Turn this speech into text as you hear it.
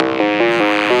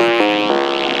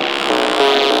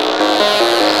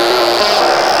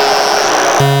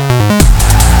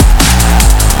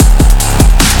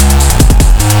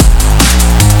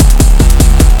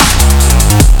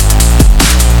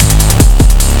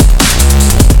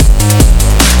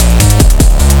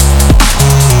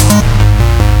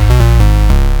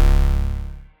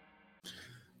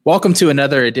Welcome to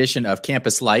another edition of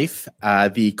Campus Life,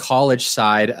 the college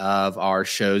side of our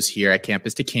shows here at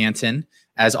Campus to Canton.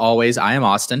 As always, I am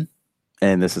Austin.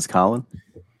 And this is Colin.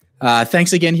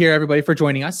 Thanks again here, everybody, for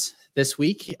joining us this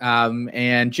week.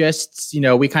 And just,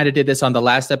 we kind of did this on the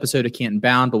last episode of Canton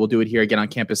Bound, but we'll do it here again on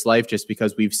Campus Life just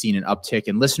because we've seen an uptick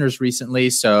in listeners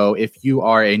recently. So if you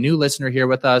are a new listener here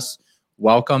with us,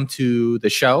 welcome to the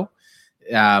show.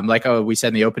 Like we said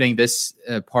in the opening, this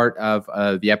part of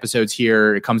the episodes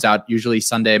here, it comes out usually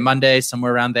Sunday, Monday,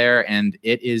 somewhere around there. And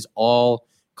it is all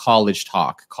college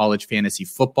talk, college fantasy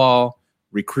football,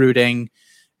 recruiting,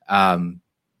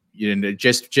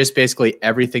 just basically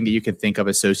everything that you can think of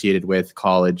associated with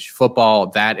college football.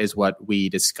 That is what we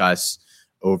discuss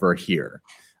over here.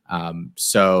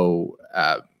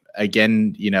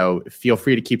 Again, feel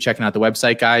free to keep checking out the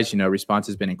website, guys. Response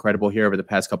has been incredible here over the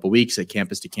past couple of weeks at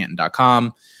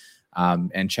campustocanton.com.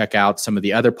 And check out some of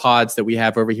the other pods that we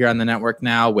have over here on the network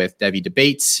now with Devi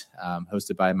Debates,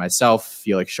 hosted by myself,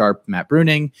 Felix Sharp, Matt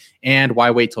Bruning, and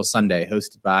Why Wait Till Sunday,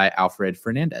 hosted by Alfred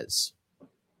Fernandez.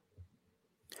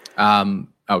 Go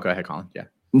ahead, Colin. Yeah.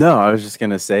 No, I was just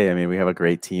going to say, we have a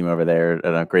great team over there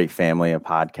and a great family of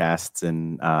podcasts.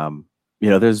 And,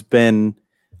 there's been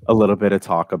a little bit of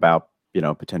talk about,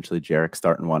 potentially Jarek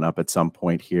starting one up at some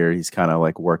point here. He's kind of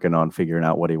like working on figuring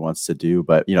out what he wants to do.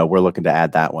 But, we're looking to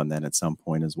add that one then at some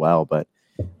point as well. But,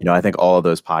 I think all of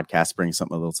those podcasts bring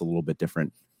something that's a little bit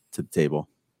different to the table.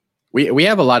 We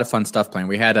have a lot of fun stuff planned.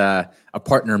 We had a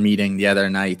partner meeting the other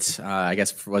night. I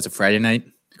guess, was it Friday night,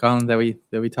 Colin, that we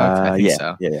talked? I think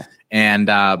so. Yeah. And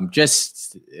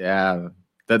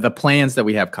the plans that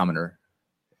we have coming are,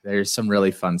 there's some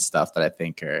really fun stuff that I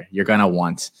think you're going to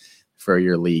want for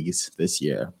your leagues this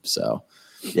year. So,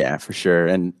 yeah, for sure.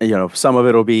 And, some of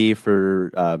it will be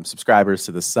for subscribers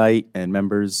to the site and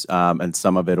members, and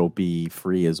some of it will be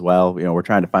free as well. We're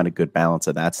trying to find a good balance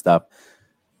of that stuff.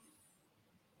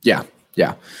 Yeah.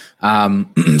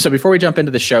 So before we jump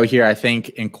into the show here, I think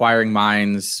inquiring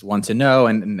minds want to know,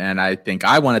 and I think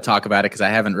I want to talk about it because I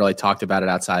haven't really talked about it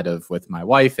outside of with my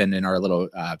wife and in our little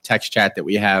text chat that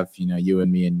we have, you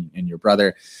and me and your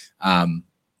brother,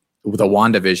 with the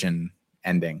WandaVision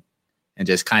ending and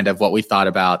just kind of what we thought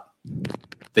about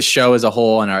the show as a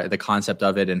whole and the concept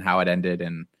of it and how it ended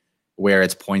and where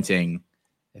it's pointing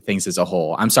things as a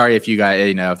whole. I'm sorry if you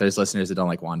guys, if there's listeners that don't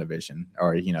like WandaVision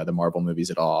or, the Marvel movies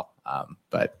at all.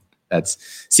 But that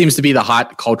seems to be the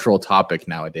hot cultural topic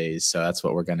nowadays. So that's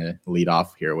what we're going to lead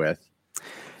off here with.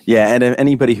 Yeah. And if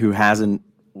anybody who hasn't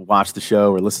watched the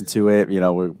show or listened to it,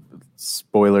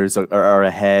 spoilers are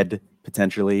ahead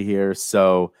potentially here.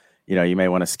 So, you may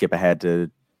want to skip ahead to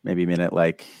maybe minute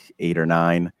like 8 or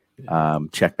 9,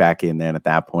 check back in. Then at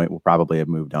that point, we'll probably have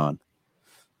moved on.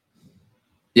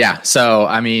 Yeah. So,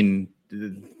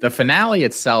 the finale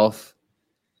itself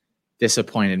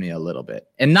disappointed me a little bit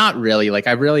and not really. Like,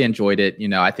 I really enjoyed it.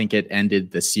 I think it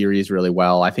ended the series really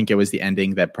well. I think it was the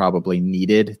ending that probably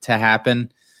needed to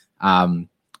happen.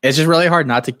 It's just really hard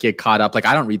not to get caught up. Like,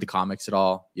 I don't read the comics at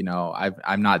all.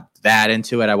 I'm not that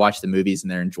into it. I watch the movies and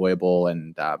they're enjoyable.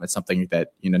 And it's something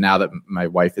that, now that my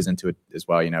wife is into it as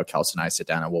well, Kelsey and I sit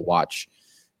down and we'll watch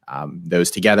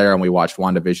those together, and we watched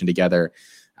WandaVision together.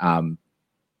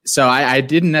 So I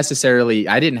didn't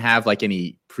have like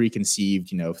any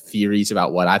preconceived, theories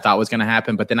about what I thought was going to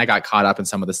happen. But then I got caught up in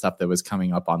some of the stuff that was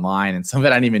coming up online, and some of it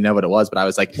I didn't even know what it was. But I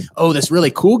was like, oh, this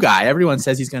really cool guy. Everyone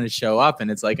says he's going to show up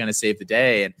and it's like going to save the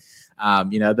day. And,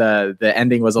 the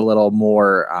ending was a little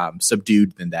more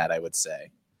subdued than that, I would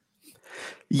say.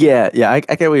 Yeah. I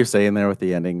get what you're saying there with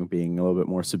the ending being a little bit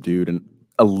more subdued and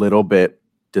a little bit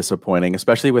disappointing,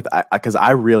 especially because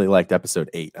I really liked episode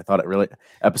 8. I thought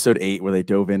episode 8 where they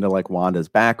dove into like Wanda's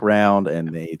background and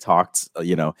they talked,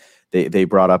 they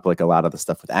brought up like a lot of the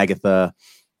stuff with Agatha,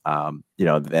 and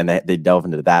they delve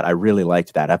into that. I really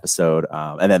liked that episode.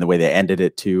 And then the way they ended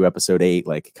it to episode 8,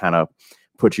 like kind of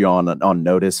put you on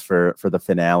notice for the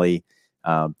finale.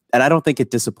 And I don't think it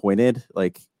disappointed.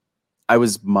 Like, I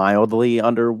was mildly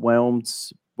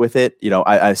underwhelmed with it.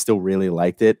 I still really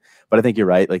liked it, but I think you're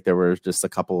right. Like, there were just a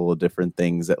couple of different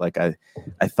things that like I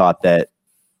thought that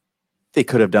they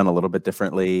could have done a little bit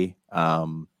differently.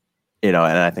 And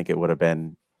I think it would have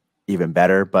been even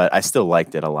better, but I still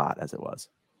liked it a lot as it was.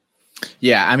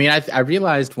 Yeah, I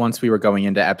realized once we were going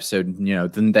into episode,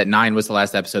 that 9 was the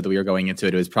last episode that we were going into.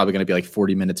 It was probably going to be like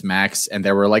 40 minutes max, and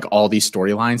there were like all these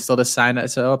storylines still to sign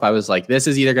us up. I was like, this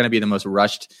is either going to be the most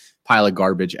rushed pile of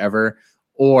garbage ever,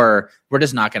 or we're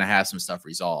just not going to have some stuff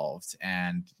resolved.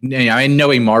 And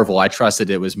knowing Marvel, I trusted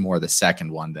it was more the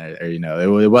second one that,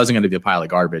 it wasn't going to be a pile of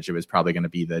garbage. It was probably going to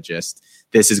be this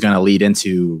is going to lead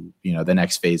into, the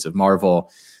next phase of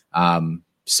Marvel.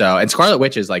 So, and Scarlet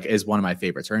Witch is one of my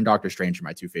favorites. Her and Doctor Strange are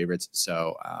my two favorites.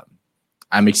 So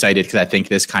I'm excited because I think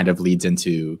this kind of leads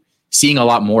into seeing a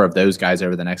lot more of those guys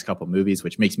over the next couple movies,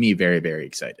 which makes me very, very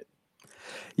excited.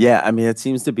 Yeah, I mean, it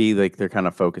seems to be like they're kind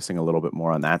of focusing a little bit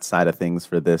more on that side of things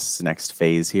for this next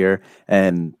phase here.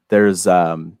 And there's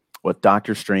what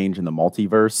Doctor Strange in the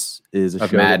Multiverse is a of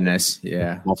show Madness.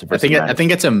 Yeah, Multiverse I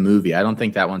think it's a movie. I don't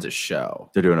think that one's a show.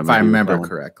 They're doing a if movie I remember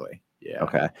correctly. Yeah.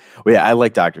 Okay. Well, yeah, I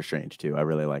like Doctor Strange too. I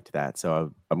really liked that.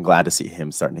 So I'm glad to see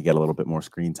him starting to get a little bit more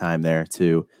screen time there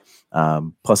too.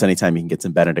 Plus, anytime you can get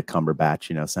some Benedict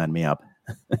Cumberbatch, sign me up.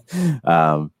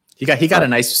 He got a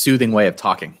nice soothing way of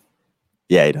talking.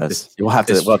 Yeah, he does. We'll have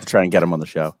to try and get him on the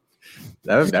show.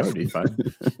 That would be fun.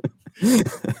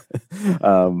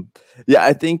 Yeah,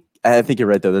 I think you're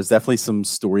right though. There's definitely some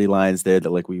storylines there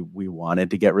that like we wanted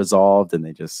to get resolved, and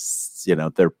they just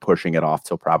they're pushing it off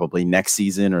till probably next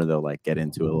season, or they'll like get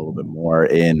into it a little bit more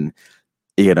in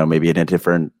maybe in a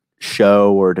different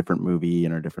show or a different movie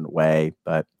in a different way.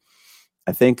 But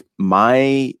I think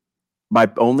my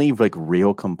only like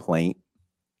real complaint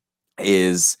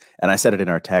is, and I said it in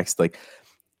our text, like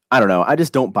I don't know. I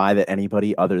just don't buy that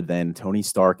anybody other than Tony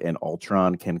Stark and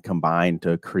Ultron can combine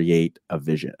to create a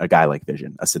guy like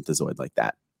Vision, a synthezoid like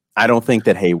that. I don't think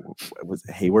that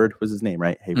Hayward was his name,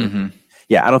 right? Hayward. Mm-hmm.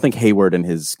 Yeah, I don't think Hayward and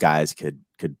his guys could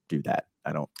do that.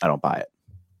 I don't buy it.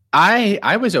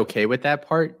 I was okay with that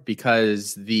part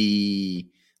because they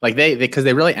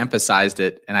really emphasized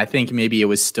it, and I think maybe it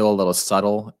was still a little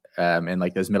subtle in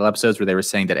like those middle episodes where they were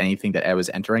saying that anything that was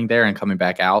entering there and coming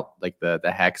back out, like the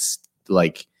hex,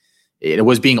 like it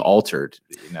was being altered,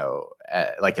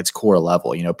 at like its core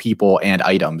level, people and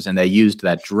items. And they used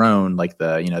that drone, like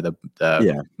the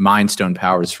Mind Stone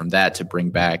powers from that to bring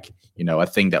back, a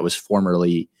thing that was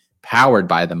formerly powered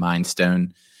by the Mind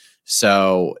Stone.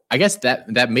 So I guess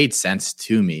that made sense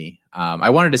to me. I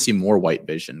wanted to see more White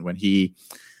Vision when he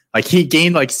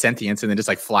gained like sentience and then just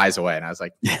like flies away. And I was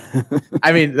like,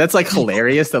 I mean, that's like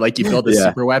hilarious that like you build a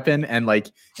super weapon and like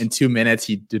in 2 minutes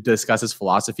he discusses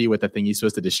philosophy with the thing he's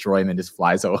supposed to destroy and then just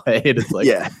flies away. And it's like,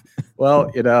 well,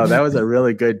 that was a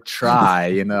really good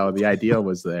try. The idea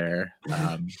was there.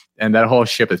 And that whole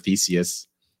Ship of Theseus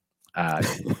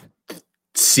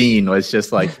scene was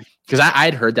just like, because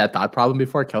I'd heard that thought problem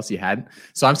before, Kelsey hadn't.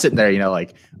 So I'm sitting there,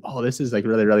 like, oh, this is like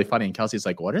really, really funny. And Kelsey's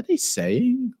like, what are they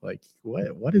saying? Like,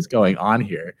 what is going on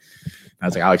here? And I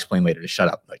was like, I'll explain later. Just shut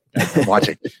up. Like,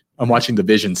 I'm watching the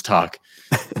Visions talk.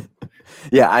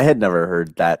 Yeah, I had never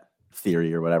heard that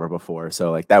theory or whatever before.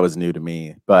 So like that was new to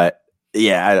me. But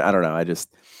yeah, I don't know.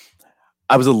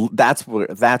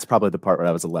 That's probably the part where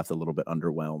I was left a little bit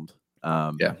underwhelmed.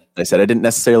 Like I said, I didn't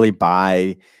necessarily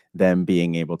buy them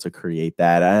being able to create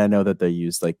that. I know that they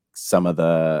used like some of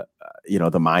the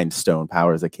the Mind Stone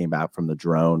powers that came out from the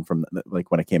drone from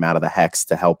like when it came out of the hex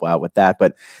to help out with that,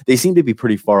 but they seem to be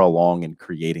pretty far along in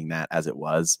creating that as it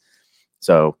was.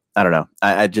 So I don't know.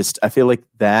 I feel like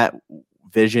that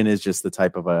Vision is just the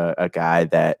type of a guy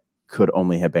that could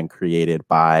only have been created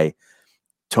by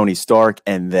Tony Stark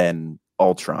and then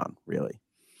Ultron, really.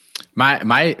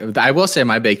 I will say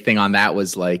my big thing on that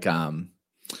was like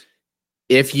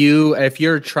if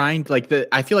you're trying to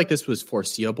I feel like this was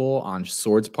foreseeable on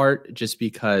Sword's part, just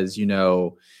because,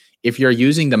 if you're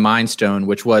using the Mind Stone,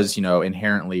 which was,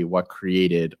 inherently what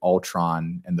created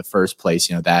Ultron in the first place,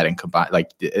 that and combine,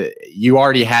 like you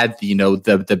already had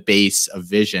the base of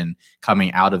Vision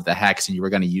coming out of the hex, and you were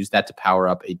going to use that to power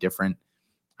up a different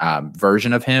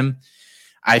version of him.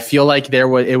 I feel like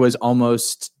it was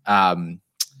almost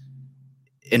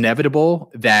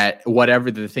inevitable that whatever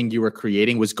the thing you were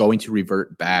creating was going to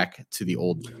revert back to the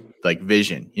old like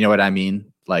Vision. You know what I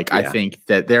mean? Like, I think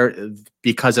that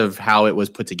because of how it was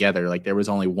put together, like there was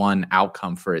only one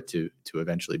outcome for it to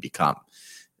eventually become.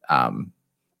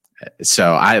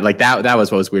 So I like that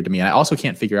was what was weird to me. And I also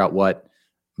can't figure out what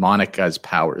Monica's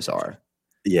powers are.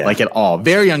 Yeah. Like at all.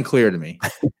 Very unclear to me.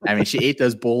 I mean, she ate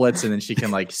those bullets and then she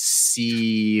can like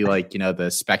see like,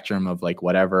 the spectrum of like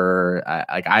whatever.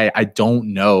 I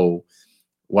don't know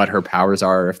what her powers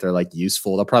are, if they're like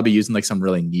useful. They'll probably be using like some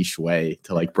really niche way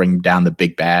to like bring down the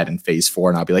big bad in phase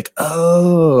 4. And I'll be like,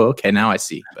 oh, okay, now I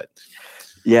see. But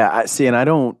yeah, I see. And I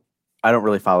don't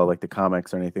really follow like the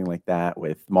comics or anything like that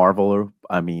with Marvel. Or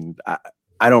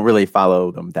I don't really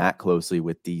follow them that closely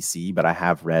with DC, but I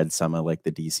have read some of like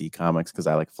the DC comics because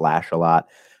I like Flash a lot.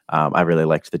 I really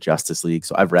liked the Justice League,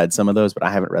 so I've read some of those, but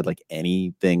I haven't read like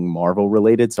anything Marvel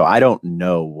related. So I don't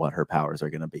know what her powers are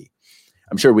going to be.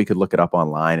 I'm sure we could look it up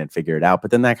online and figure it out,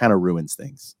 but then that kind of ruins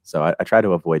things. So I try to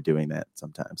avoid doing that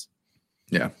sometimes.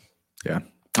 Yeah. All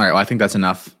right. Well, I think that's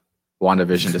enough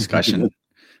WandaVision discussion.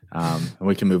 And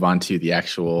we can move on to the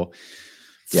actual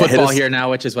football here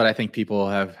now, which is what I think people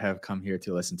have come here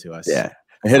to listen to us. Yeah.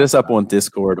 Hit us up on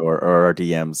Discord or our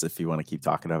DMs if you want to keep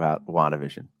talking about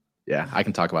WandaVision. Yeah, I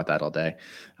can talk about that all day.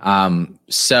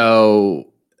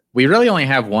 So we really only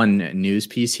have one news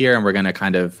piece here, and we're going to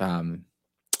kind of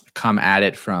come at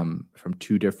it from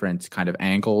two different kind of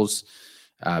angles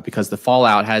because the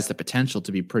fallout has the potential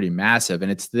to be pretty massive.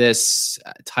 And it's this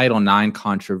Title IX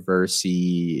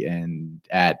controversy and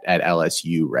at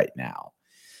LSU right now.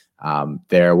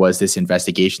 There was this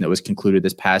investigation that was concluded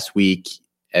this past week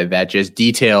that just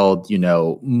detailed,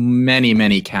 many,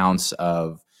 many counts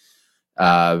of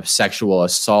sexual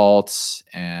assault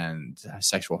and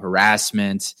sexual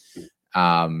harassment,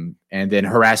 and then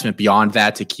harassment beyond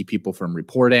that to keep people from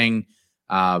reporting.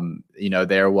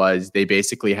 They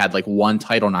basically had like one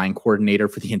Title IX coordinator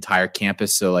for the entire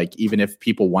campus. So like, even if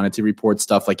people wanted to report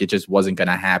stuff, like it just wasn't going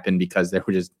to happen because there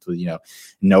were just,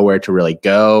 nowhere to really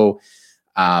go.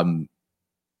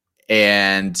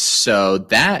 And so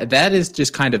that is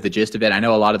just kind of the gist of it. I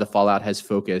know a lot of the fallout has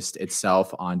focused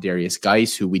itself on Darius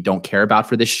Geis, who we don't care about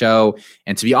for this show.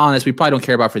 And to be honest, we probably don't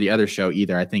care about for the other show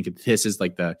either. I think this is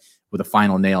like with a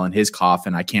final nail in his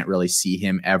coffin. I can't really see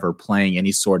him ever playing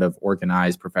any sort of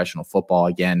organized professional football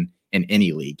again in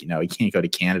any league. He can't go to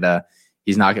Canada.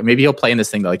 He's not. Maybe he'll play in this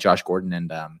thing like Josh Gordon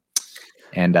and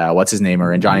what's his name,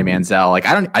 and Johnny Manziel. Like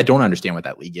I don't understand what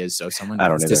that league is. So someone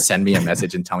needs to send me a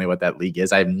message and tell me what that league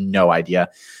is. I have no idea.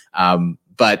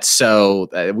 But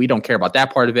we don't care about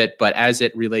that part of it. But as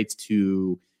it relates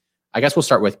to, I guess we'll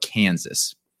start with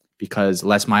Kansas, because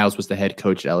Les Miles was the head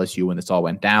coach at LSU when this all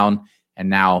went down, and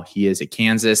now he is at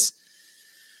Kansas.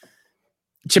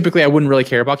 Typically, I wouldn't really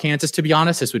care about Kansas, to be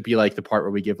honest. This would be like the part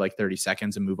where we give like 30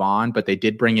 seconds and move on. But they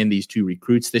did bring in these two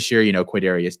recruits this year,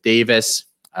 Quaydarius Davis,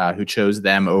 who chose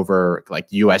them over like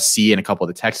USC and a couple of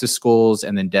the Texas schools,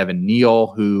 and then Devin Neal,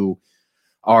 who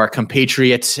our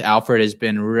compatriot Alfred has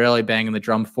been really banging the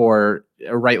drum for,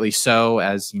 rightly so,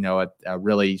 as a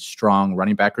really strong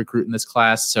running back recruit in this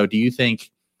class. So do you think,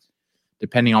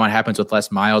 depending on what happens with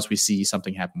Les Miles, we see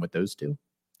something happen with those two?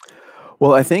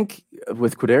 Well, I think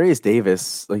with Quaydarius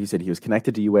Davis, like you said, he was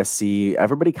connected to USC.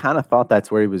 Everybody kind of thought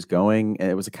that's where he was going, and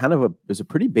it was a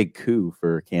pretty big coup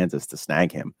for Kansas to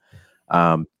snag him.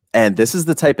 And this is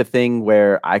the type of thing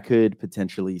where I could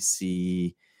potentially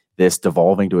see this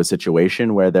devolving to a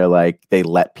situation where they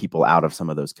let people out of some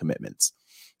of those commitments.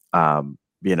 There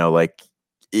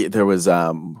was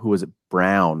who was it?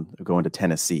 Brown going to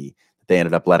Tennessee. They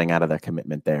ended up letting out of that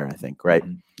commitment there, I think, right?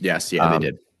 Yes, yeah, they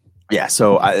did. Yeah,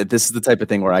 so this is the type of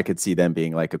thing where I could see them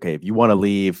being like, okay, if you want to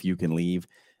leave, you can leave.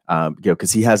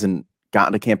 Because he hasn't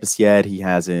gotten to campus yet. He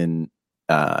hasn't.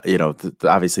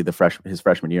 Obviously his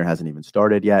freshman year hasn't even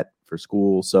started yet for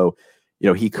school. So,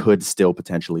 he could still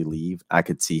potentially leave. I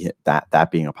could see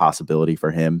that being a possibility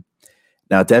for him.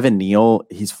 Now, Devin Neal,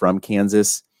 he's from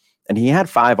Kansas, and he had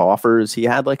 5 offers. He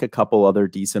had like a couple other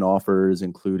decent offers,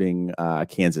 including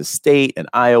Kansas State and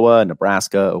Iowa,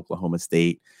 Nebraska, Oklahoma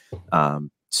State.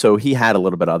 So he had a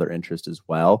little bit of other interest as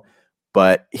well.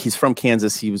 But he's from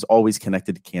Kansas. He was always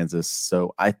connected to Kansas.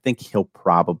 So I think he'll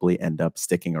probably end up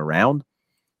sticking around.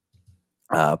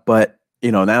 But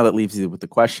now that leaves you with the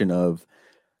question of,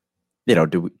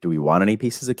 do we want any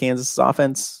pieces of Kansas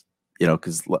offense?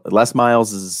 Because Les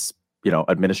Miles is,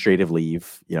 administrative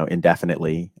leave,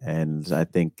 indefinitely. And I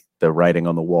think the writing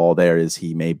on the wall there is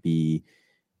he may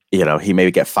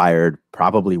get fired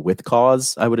probably with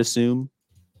cause, I would assume,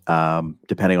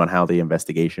 depending on how the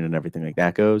investigation and everything like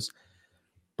that goes.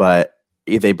 But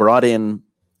they brought in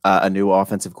a new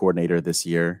offensive coordinator this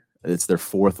year. It's their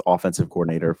 4th offensive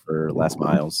coordinator for Les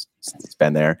Miles since it's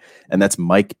been there, and that's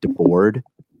Mike DeBoard.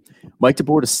 Mike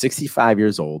DeBoard is 65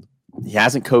 years old. He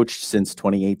hasn't coached since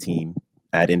 2018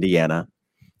 at Indiana,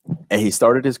 and he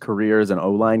started his career as an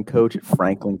O-line coach at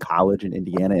Franklin College in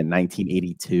Indiana in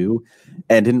 1982,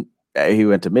 and he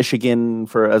went to Michigan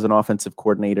as an offensive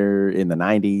coordinator in the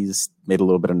 90s, made a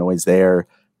little bit of noise there.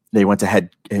 They went to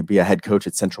be a head coach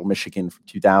at Central Michigan from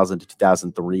 2000 to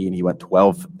 2003, and he went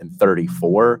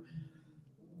 12-34.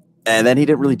 And then he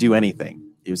didn't really do anything.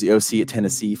 He was the OC at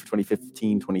Tennessee for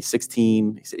 2015,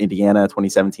 2016. He's at Indiana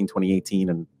 2017, 2018,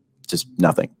 and just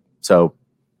nothing. So,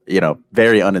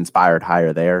 very uninspired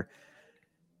hire there.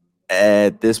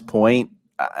 At this point,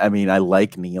 I mean, I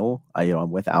like Neal.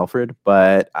 I'm with Alfred,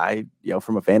 but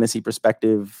from a fantasy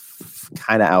perspective,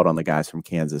 kind of out on the guys from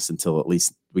Kansas until at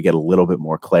least we get a little bit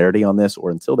more clarity on this,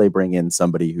 or until they bring in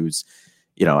somebody who's,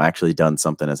 actually done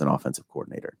something as an offensive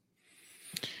coordinator.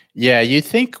 Yeah, you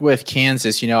think with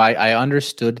Kansas, I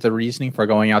understood the reasoning for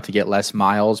going out to get Les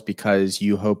Miles because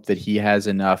you hope that he has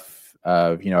enough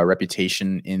a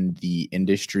reputation in the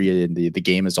industry and the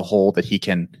game as a whole that he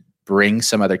can bring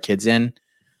some other kids in.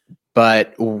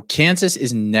 But Kansas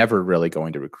is never really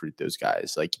going to recruit those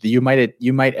guys. Like you might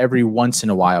every once in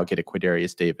a while get a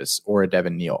Quidarius Davis or a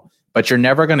Devin Neal, but you're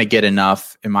never going to get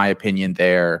enough, in my opinion,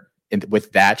 there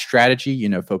with that strategy,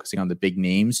 focusing on the big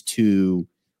names to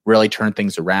really turn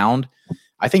things around.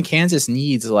 I think Kansas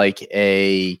needs like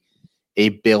a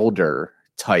builder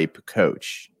type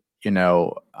coach. I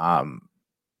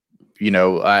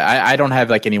don't have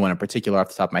like anyone in particular off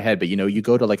the top of my head, but you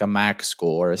go to like a MAC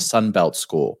school or a Sunbelt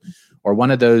school or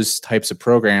one of those types of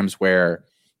programs where,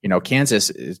 Kansas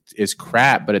is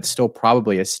crap, but it's still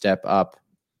probably a step up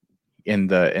in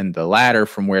the ladder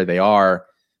from where they are,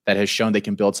 that has shown they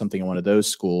can build something in one of those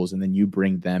schools. And then you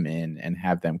bring them in and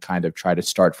have them kind of try to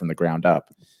start from the ground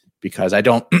up, because I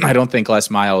don't think Les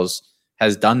Miles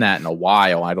has done that in a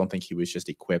while. I don't think he was just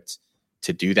equipped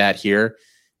to do that here.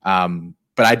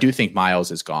 But I do think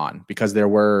Miles is gone, because there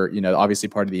were, obviously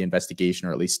part of the investigation,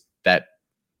 or at least that,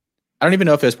 I don't even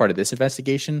know if it was part of this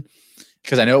investigation,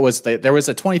 because I know there was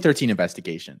a 2013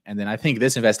 investigation. And then I think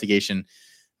this investigation,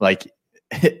 like,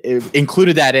 it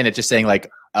included that in it, just saying like,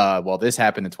 well, this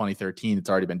happened in 2013. It's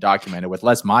already been documented. With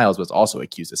Les Miles was also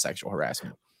accused of sexual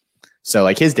harassment. So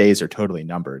like his days are totally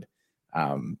numbered.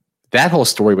 That whole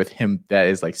story with him, that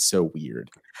is like so weird.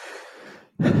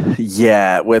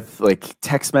 Yeah, with like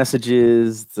text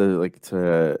messages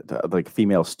to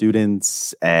female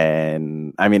students,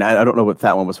 and I mean, I don't know what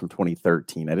that one was from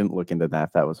 2013. I didn't look into that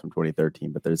if that was from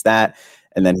 2013, but there's that.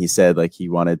 And then he said like he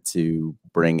wanted to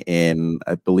bring in,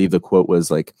 I believe the quote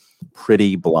was like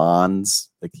pretty blondes,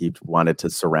 like he wanted to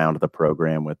surround the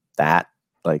program with that,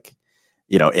 like,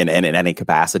 in any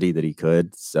capacity that he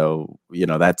could. So,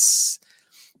 that's,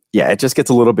 yeah, it just gets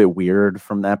a little bit weird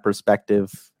from that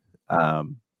perspective.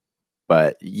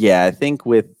 But yeah, I think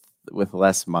with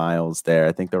Les Miles there,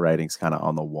 I think the writing's kind of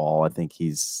on the wall. I think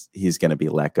he's going to be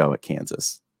let go at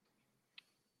Kansas.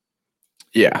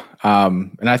 Yeah.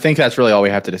 And I think that's really all we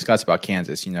have to discuss about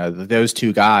Kansas. Those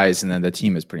two guys, and then the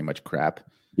team is pretty much crap.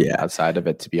 Yeah. Outside of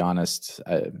it, to be honest,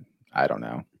 I don't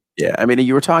know. Yeah. I mean,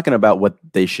 you were talking about what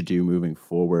they should do moving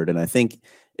forward. And I think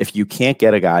if you can't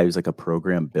get a guy who's like a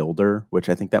program builder, which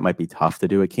I think that might be tough to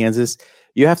do at Kansas,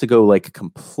 you have to go like a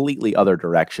completely other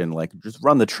direction, like just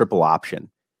run the triple option,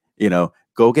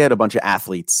 go get a bunch of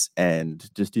athletes and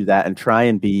just do that and try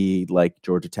and be like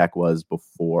Georgia Tech was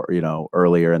before,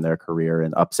 earlier in their career,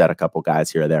 and upset a couple guys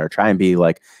here or there. Try and be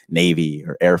like Navy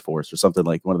or Air Force or something,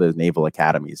 like one of those naval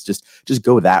academies. Just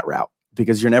go that route,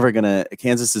 because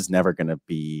Kansas is never going to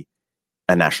be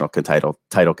a national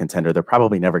title contender. They're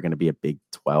probably never going to be a Big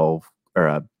 12 or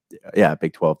a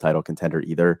Big 12 title contender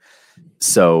either.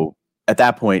 So at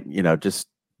that point, just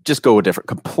go a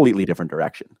completely different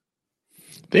direction.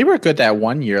 They were good that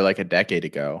one year, like a decade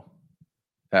ago.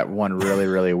 That one really,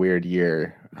 really weird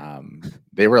year.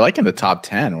 They were like in the top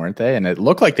 10, weren't they? And it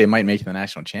looked like they might make the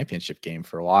national championship game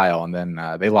for a while. And then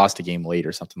they lost a game late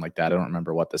or something like that. I don't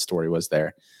remember what the story was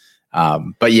there.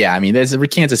 But yeah, I mean,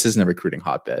 Kansas isn't a recruiting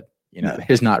hotbed.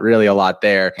 There's not really a lot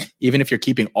there. Even if you're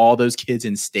keeping all those kids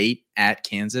in state at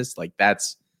Kansas, like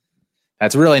that's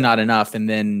really not enough. And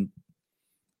then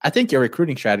I think your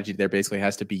recruiting strategy there basically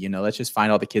has to be, let's just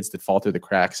find all the kids that fall through the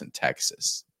cracks in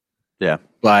Texas. Yeah.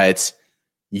 But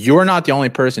you're not the only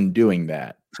person doing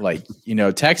that. Like,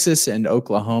 Texas and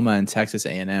Oklahoma and Texas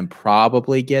A&M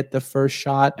probably get the first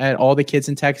shot at all the kids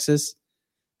in Texas.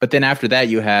 But then after that,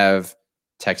 you have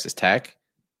Texas Tech,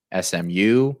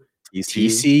 SMU,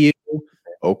 TCU,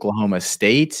 Oklahoma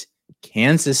State,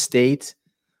 Kansas State,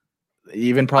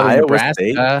 even probably Iowa Nebraska.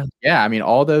 State. Yeah, I mean,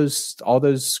 all those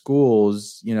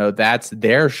schools, that's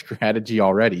their strategy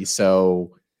already.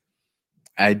 So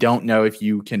I don't know if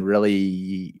you can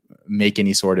really make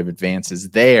any sort of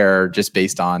advances there, just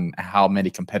based on how many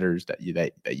competitors that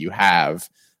you have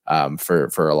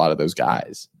for a lot of those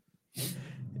guys.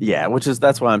 Yeah,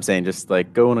 that's why I'm saying just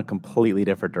like go in a completely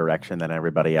different direction than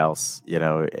everybody else.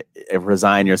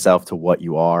 Resign yourself to what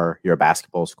you are. You're a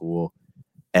basketball school.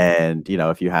 And,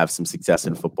 if you have some success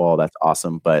in football, that's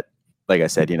awesome. But like I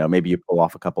said, maybe you pull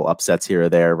off a couple upsets here or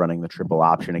there running the triple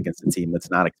option against a team that's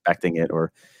not expecting it,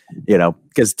 or,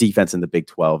 because defense in the Big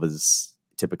 12 is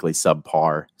typically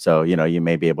subpar. So, you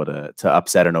may be able to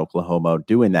upset an Oklahoma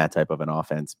doing that type of an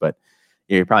offense, but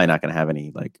you're probably not going to have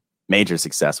any like major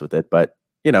success with it. But,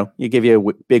 you give you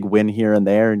a big win here and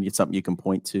there, and it's something you can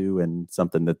point to, and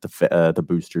something that the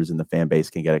boosters and the fan base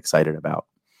can get excited about.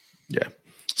 Yeah.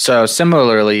 So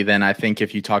similarly, then I think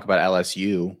if you talk about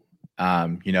LSU,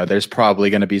 there's probably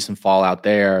going to be some fallout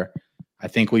there. I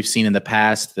think we've seen in the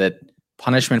past that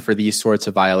punishment for these sorts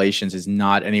of violations is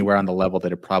not anywhere on the level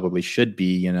that it probably should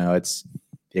be. You know, it's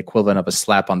the equivalent of a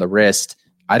slap on the wrist.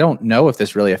 I don't know if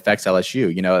this really affects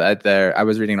LSU. You know, I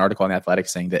was reading an article in The Athletic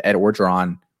saying that Ed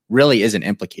Orgeron really isn't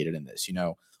implicated in this. You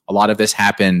know, a lot of this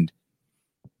happened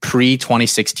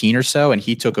pre-2016 or so, and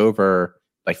he took over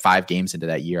like 5 games into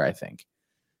that year, I think.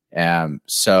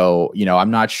 So, you know,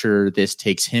 I'm not sure this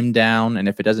takes him down. And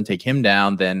if it doesn't take him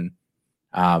down, then,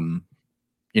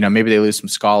 you know, maybe they lose some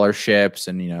scholarships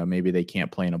and, you know, maybe they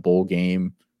can't play in a bowl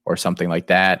game or something like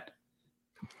that.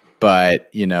 But,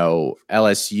 you know,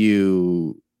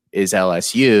 LSU is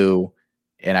LSU,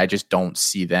 and I just don't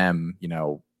see them, you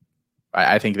know,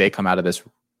 I think they come out of this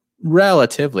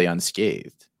relatively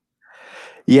unscathed.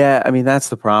 Yeah, I mean, that's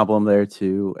the problem there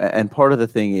too. And part of the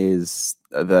thing is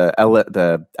the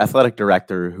athletic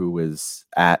director who was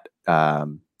at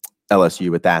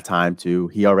LSU at that time too,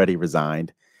 he already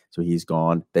resigned. So he's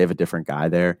gone. They have a different guy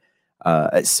there.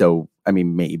 So, I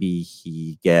mean,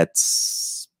 maybe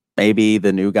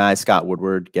the new guy, Scott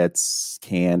Woodward, gets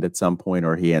canned at some point,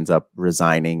 or he ends up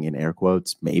resigning in air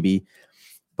quotes, maybe.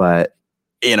 But,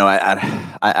 you know,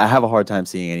 I have a hard time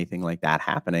seeing anything like that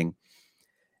happening.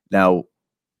 Now,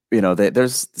 you know,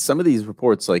 there's some of these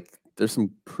reports, like there's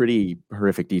some pretty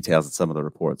horrific details in some of the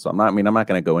reports. So I'm not going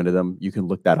to go into them. You can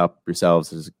look that up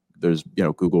yourselves. There's you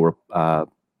know, Google,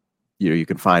 you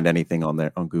can find anything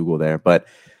on Google there. But,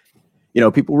 you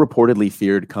know, people reportedly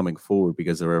feared coming forward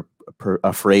because they were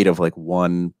afraid of like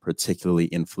one particularly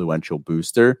influential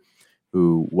booster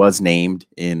who was named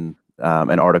in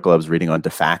an article I was reading on De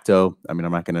Facto. I mean,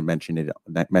 I'm not going to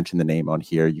mention the name on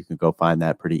here. You can go find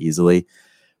that pretty easily.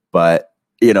 But,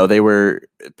 you know,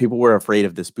 people were afraid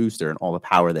of this booster and all the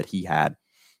power that he had.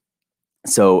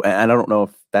 So, and I don't know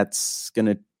if that's going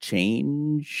to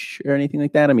change or anything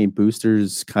like that. I mean,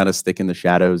 boosters kind of stick in the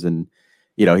shadows, and,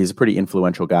 you know, he's a pretty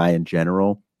influential guy in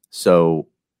general. So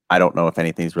I don't know if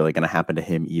anything's really going to happen to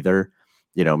him either.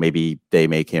 You know, maybe they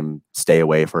make him stay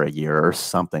away for a year or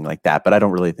something like that, but I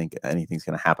don't really think anything's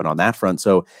going to happen on that front.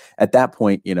 So at that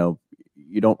point, you know,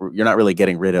 you're not really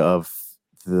getting rid of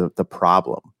the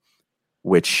problem,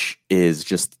 which is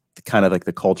just kind of like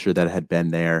the culture that had been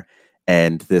there,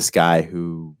 and this guy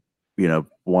who, you know,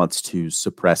 wants to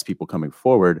suppress people coming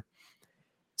forward.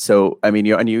 So, I mean,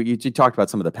 you talked about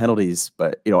some of the penalties,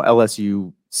 but, you know,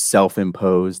 LSU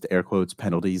self-imposed air quotes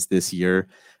penalties this year.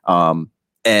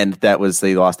 And that was,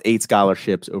 they lost 8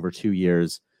 scholarships over 2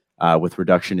 years with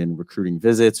reduction in recruiting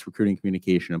visits, recruiting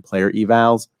communication, and player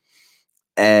evals.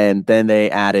 And then they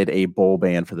added a bowl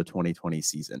ban for the 2020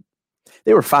 season.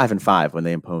 They were 5-5 when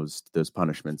they imposed those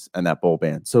punishments and that bowl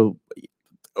ban. So,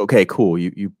 okay, cool.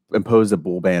 You imposed a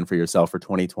bowl ban for yourself for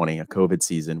 2020, a COVID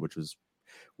season, which was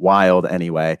wild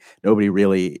anyway. Nobody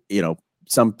really, you know,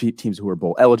 some teams who were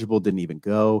bowl eligible didn't even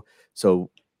go. So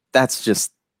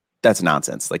that's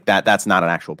nonsense. Like that's not an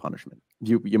actual punishment.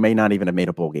 You may not even have made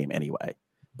a bowl game anyway.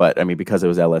 But I mean, because it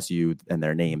was LSU and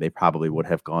their name, they probably would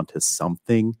have gone to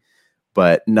something,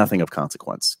 but nothing of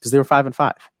consequence because they were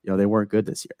 5-5. You know, they weren't good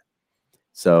this year.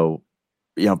 So,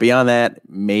 you know, beyond that,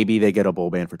 maybe they get a bowl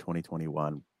ban for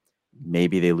 2021.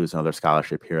 Maybe they lose another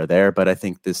scholarship here or there. But I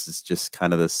think this is just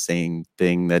kind of the same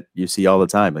thing that you see all the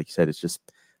time. Like you said, it's just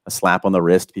a slap on the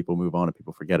wrist. People move on and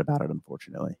people forget about it,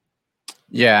 unfortunately.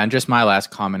 Yeah, and just my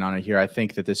last comment on it here. I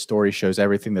think that this story shows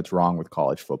everything that's wrong with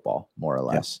college football, more or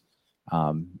less,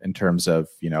 in terms of,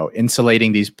 you know,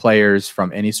 insulating these players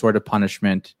from any sort of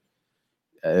punishment.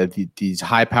 These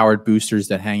high-powered boosters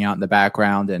that hang out in the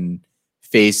background and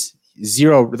face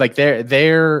zero, like there's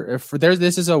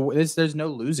no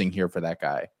losing here for that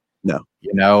guy. No,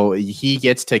 you know, he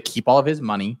gets to keep all of his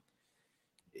money.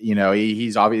 You know,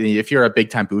 he's obviously, if you're a big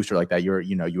time booster like that,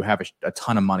 you have a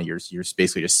ton of money. You're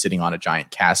basically just sitting on a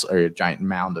giant castle or a giant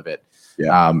mound of it.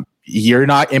 Yeah. You're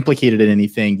not implicated in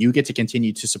anything. You get to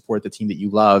continue to support the team that you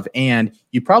love, and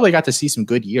you probably got to see some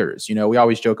good years. You know, we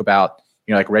always joke about,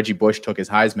 you know, like Reggie Bush took his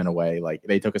Heisman away. Like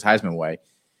they took his Heisman away.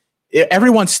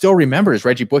 Everyone still remembers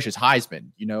Reggie Bush's Heisman,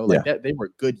 you know, like they were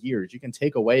good years. You can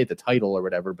take away the title or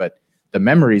whatever, but the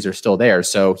memories are still there.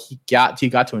 So he got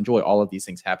to enjoy all of these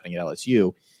things happening at LSU,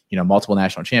 you know, multiple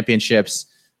national championships,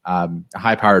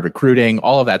 high-powered recruiting,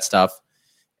 all of that stuff.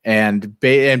 And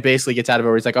basically gets out of it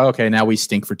where he's like, oh, okay, now we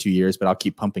stink for 2 years, but I'll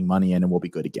keep pumping money in and we'll be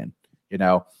good again. You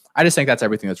know, I just think that's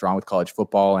everything that's wrong with college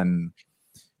football. And,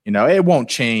 you know, it won't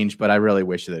change, but I really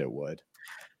wish that it would.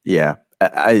 Yeah.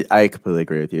 I completely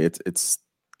agree with you. It's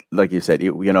like you said,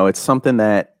 you know, it's something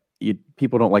that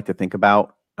people don't like to think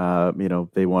about. You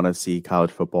know, they want to see college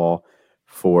football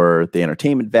for the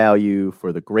entertainment value,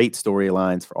 for the great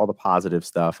storylines, for all the positive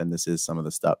stuff. And this is some of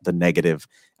the negative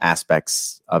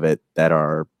aspects of it that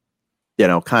are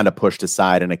kind of pushed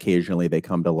aside, and occasionally they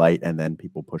come to light and then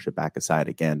people push it back aside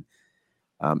again.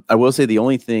 I will say the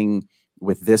only thing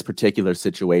with this particular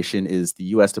situation is the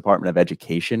U.S. Department of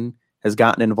Education has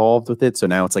gotten involved with it. So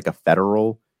now it's like a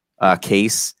federal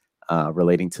case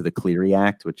relating to the Clery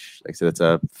Act, which, like I said, it's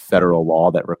a federal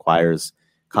law that requires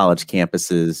college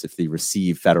campuses, if they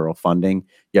receive federal funding,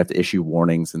 you have to issue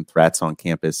warnings and threats on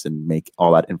campus and make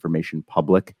all that information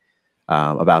public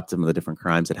about some of the different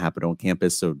crimes that happen on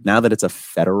campus. So now that it's a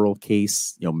federal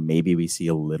case, maybe we see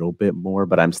a little bit more,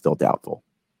 but I'm still doubtful.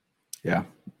 Yeah.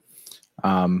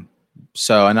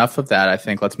 So enough of that. I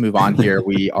think let's move on here.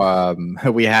 We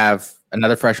have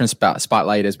another freshman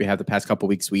spotlight as we have the past couple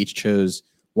weeks. We each chose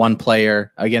one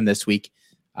player again this week.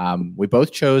 We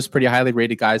both chose pretty highly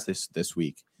rated guys this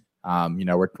week.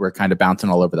 We're kind of bouncing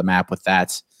all over the map with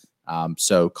that.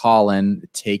 So Colin,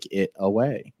 take it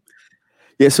away.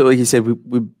 Yeah. So like you said,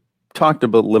 we talked a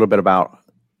little bit about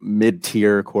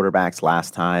mid-tier quarterbacks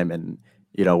last time, and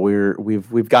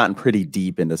we've gotten pretty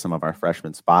deep into some of our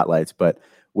freshman spotlights, but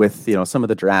with some of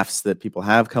the drafts that people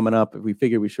have coming up, we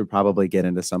figured we should probably get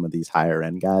into some of these higher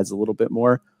end guys a little bit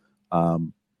more.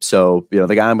 So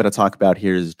the guy I'm going to talk about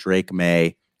here is Drake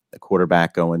Maye, the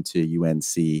quarterback going to UNC.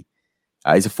 He's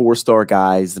a 4-star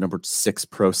guy. He's the number 6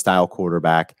 pro style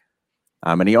quarterback.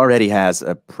 And he already has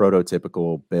a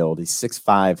prototypical build. He's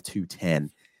 6'5",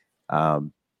 210.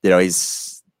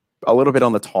 He's a little bit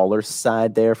on the taller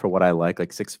side there for what I like.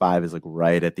 Like 6'5" is like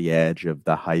right at the edge of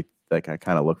the height that I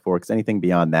kind of look for, because anything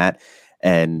beyond that,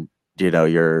 and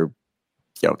you're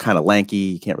kind of lanky,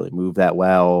 you can't really move that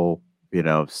well.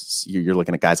 You're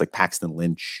looking at guys like Paxton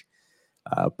Lynch.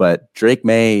 But Drake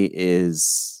Maye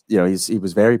is, he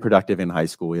was very productive in high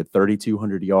school. He had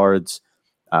 3,200 yards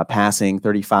passing,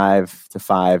 35-5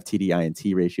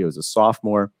 TD-INT ratio as a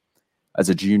sophomore. As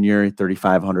a junior,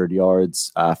 3,500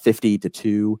 yards,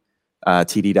 50-2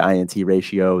 TD-INT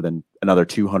ratio, then another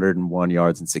 201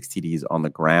 yards and 6 TDs on the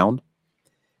ground.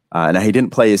 Now he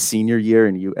didn't play his senior year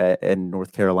in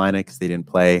North Carolina because they didn't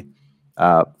play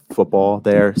football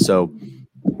there. So,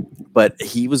 but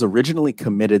he was originally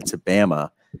committed to Bama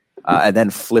and then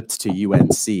flipped to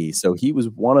UNC. So he was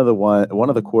one of the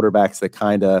quarterbacks that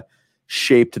kind of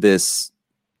shaped the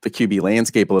QB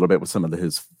landscape a little bit with some of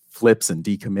his flips and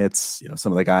decommits.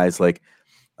 Some of the guys like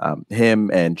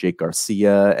him and Jake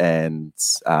Garcia and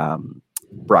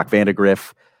Brock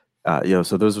Vandegrift.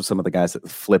 So those were some of the guys that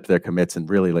flipped their commits and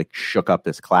really like shook up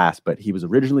this class. But he was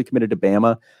originally committed to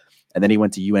Bama, and then he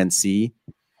went to UNC.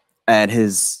 And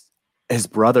his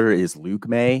brother is Luke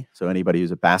Maye. So anybody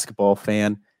who's a basketball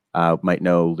fan might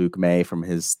know Luke Maye from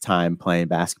his time playing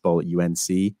basketball at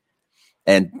UNC.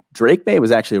 And Drake Maye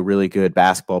was actually a really good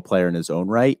basketball player in his own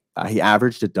right. He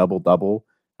averaged a double-double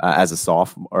as a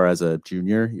sophomore or as a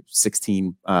junior,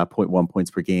 16.1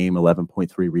 points per game,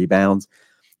 11.3 rebounds.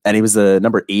 And he was the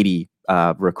number 80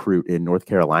 recruit in North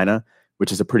Carolina,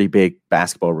 which is a pretty big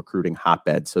basketball recruiting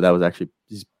hotbed. So that was actually,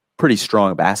 he's a pretty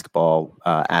strong basketball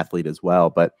athlete as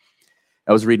well. But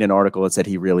I was reading an article that said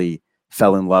he really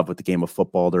fell in love with the game of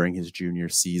football during his junior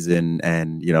season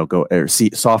and,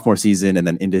 sophomore season and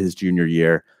then into his junior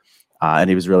year. And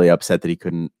he was really upset that he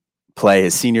couldn't play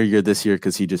his senior year this year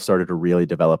because he just started to really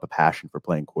develop a passion for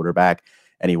playing quarterback,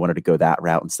 and he wanted to go that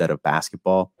route instead of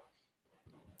basketball.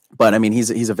 But I mean,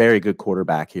 he's a very good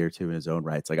quarterback here too in his own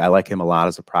rights. Like, I like him a lot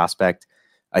as a prospect.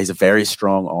 He's a very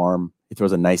strong arm. He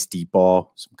throws a nice deep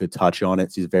ball, some good touch on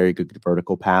it. So he's a very good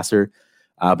vertical passer.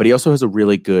 But he also has a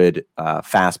really good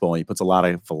fastball, and he puts a lot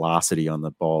of velocity on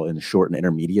the ball in the short and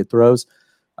intermediate throws.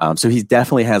 So he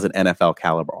definitely has an NFL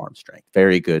caliber arm strength.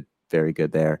 Very good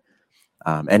there.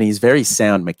 And he's very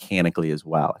sound mechanically as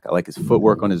well. I like his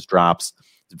footwork on his drops.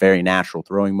 It's a very natural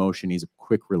throwing motion. He's a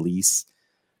quick release,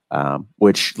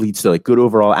 which leads to like good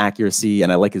overall accuracy.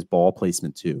 And I like his ball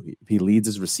placement too. He leads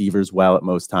his receivers well at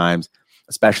most times,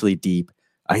 especially deep.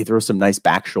 He throws some nice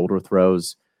back shoulder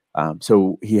throws.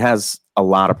 So he has a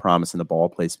lot of promise in the ball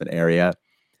placement area,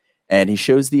 and he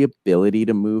shows the ability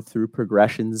to move through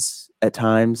progressions at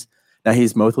times. Now,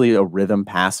 he's mostly a rhythm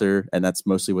passer, and that's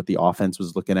mostly what the offense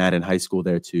was looking at in high school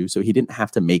there too. So he didn't have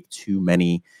to make too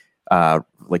many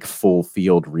like full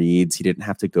field reads. He didn't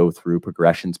have to go through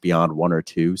progressions beyond 1 or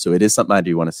 2. So it is something I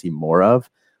do want to see more of.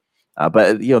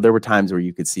 But there were times where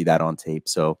you could see that on tape.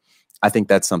 So I think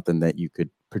that's something that you could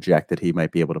project that he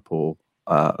might be able to pull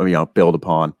or build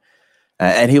upon.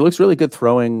 And he looks really good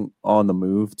throwing on the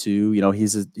move too.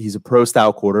 He's a pro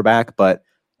style quarterback,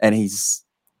 and he's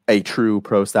a true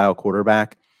pro style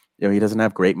quarterback. He doesn't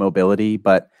have great mobility,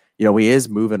 but he is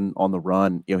moving on the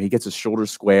run. He gets his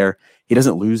shoulders square. He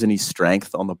doesn't lose any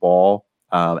strength on the ball,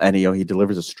 and he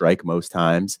delivers a strike most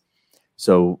times.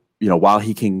 So while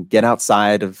he can get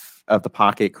outside of the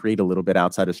pocket, create a little bit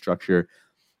outside of structure,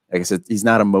 like I said, he's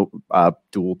not a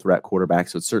dual threat quarterback,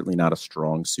 so it's certainly not a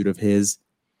strong suit of his.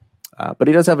 But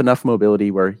he does have enough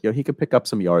mobility where he could pick up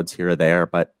some yards here or there,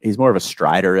 but he's more of a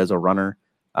strider as a runner.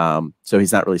 So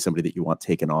he's not really somebody that you want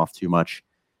taken off too much.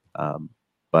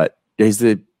 But he's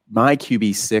my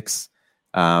QB6,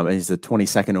 and he's the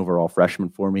 22nd overall freshman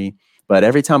for me. But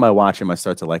every time I watch him, I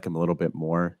start to like him a little bit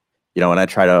more. And I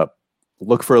try to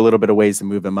look for a little bit of ways to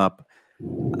move him up.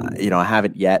 I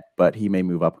haven't yet, but he may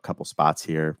move up a couple spots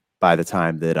here by the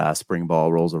time that spring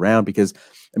ball rolls around, because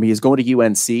he's going to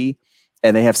UNC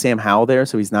and they have Sam Howell there,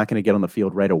 so he's not going to get on the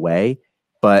field right away.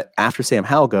 But after Sam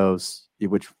Howell goes,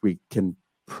 which we can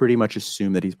pretty much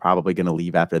assume that he's probably going to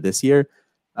leave after this year,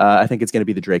 I think it's going to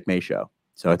be the Drake May show.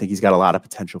 So I think he's got a lot of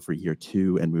potential for year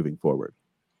 2 and moving forward.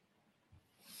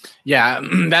 Yeah,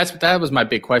 that was my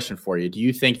big question for you. Do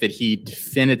you think that he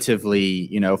definitively,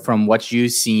 from what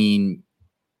you've seen,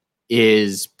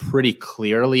 is pretty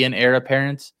clearly an heir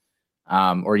apparent?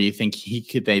 Or do you think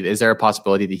is there a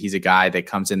possibility that he's a guy that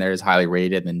comes in there, is highly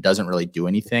rated, and doesn't really do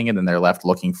anything, and then they're left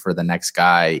looking for the next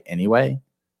guy anyway?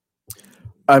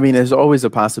 There's always a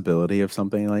possibility of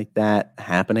something like that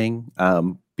happening.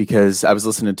 Because I was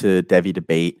listening to Devi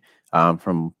debate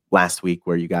from last week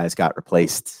where you guys got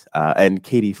replaced, and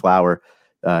Katie Flower,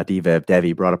 diva of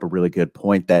Devi, brought up a really good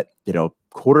point that,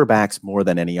 quarterbacks more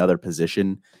than any other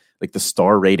position, like the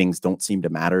star ratings don't seem to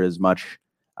matter as much.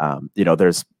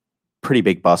 There's pretty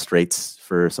big bust rates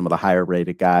for some of the higher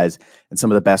rated guys, and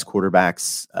some of the best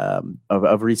quarterbacks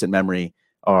of recent memory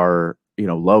are,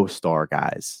 low star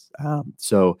guys.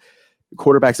 So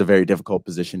quarterback's a very difficult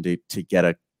position to get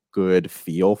a good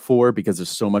feel for, because there's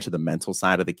so much of the mental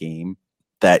side of the game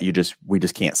that we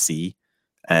just can't see,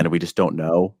 and we just don't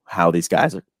know how these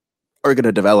guys are going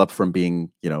to develop from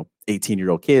being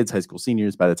 18-year-old kids, high school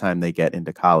seniors, by the time they get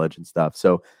into college and stuff.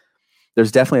 So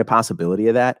there's definitely a possibility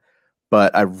of that,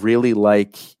 but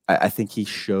I think he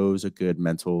shows a good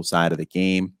mental side of the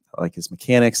game. I like his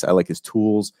mechanics, I like his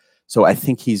tools, so I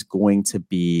think he's going to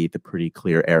be the pretty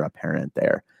clear heir apparent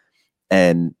there.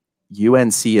 And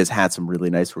UNC has had some really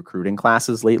nice recruiting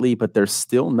classes lately, but they're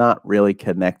still not really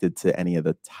connected to any of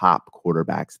the top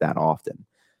quarterbacks that often.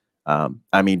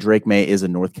 Drake May is a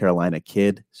North Carolina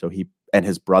kid, so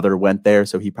his brother went there,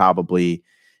 so he probably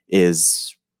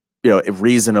is,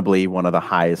 reasonably one of the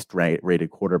highest rated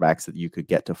quarterbacks that you could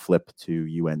get to flip to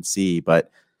UNC.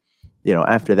 But,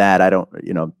 after that,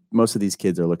 most of these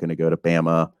kids are looking to go to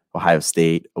Bama, Ohio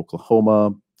State,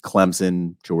 Oklahoma,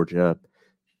 Clemson, Georgia,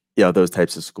 those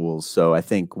types of schools. So I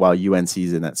think while UNC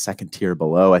is in that second tier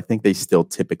below, I think they still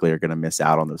typically are going to miss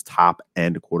out on those top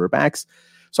end quarterbacks.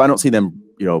 So I don't see them,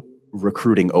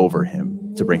 recruiting over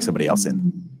him to bring somebody else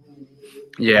in.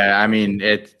 Yeah,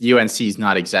 UNC is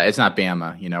not exact. It's not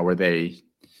Bama, where they,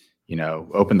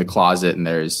 open the closet and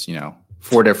there's,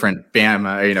 4 different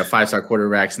Bama, 5-star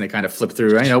quarterbacks, and they kind of flip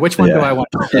through, which one do I want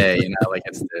today?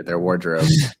 It's their wardrobe.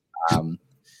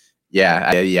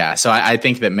 Yeah. So I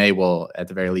think that May will, at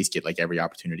the very least, get every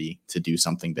opportunity to do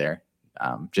something there,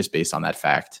 just based on that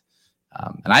fact.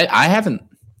 And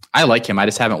I like him. I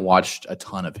just haven't watched a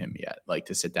ton of him yet,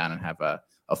 to sit down and have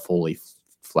a fully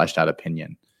fleshed out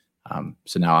opinion.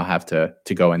 So now I'll have to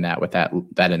go in that with that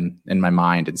in my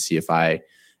mind and see if I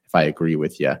agree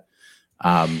with you.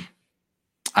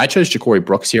 I chose Ja'Corey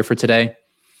Brooks here for today.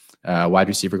 Wide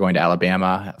receiver going to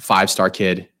Alabama, 5-star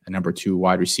kid, a number 2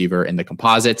 wide receiver in the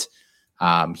composite.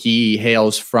 He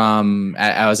hails from,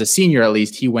 as a senior at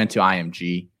least, he went to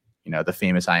IMG, the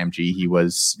famous IMG. He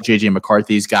was JJ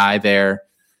McCarthy's guy there.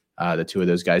 The two of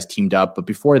those guys teamed up. But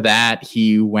before that,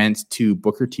 he went to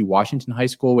Booker T. Washington High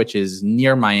School, which is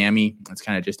near Miami. It's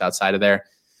kind of just outside of there.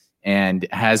 And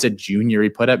as a junior, he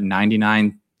put up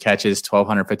 99 catches,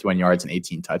 1,251 yards, and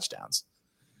 18 touchdowns.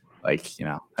 That's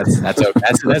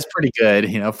pretty good.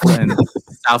 And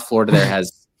South Florida there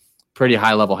has pretty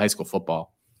high level high school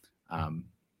football.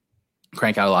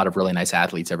 Crank out a lot of really nice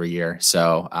athletes every year.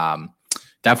 So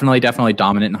definitely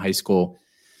dominant in high school.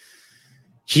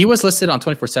 He was listed on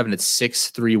 24/7 at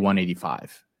 6'3",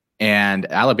 185. And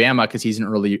Alabama, because he's an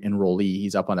early enrollee,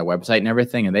 he's up on their website and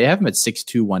everything, and they have him at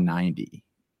 6'2", 190.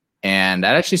 And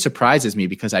that actually surprises me,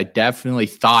 because I definitely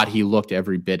thought he looked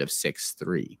every bit of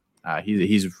 6'3".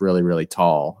 He's really, really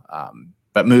tall,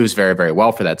 but moves very, very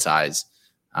well for that size.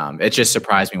 It just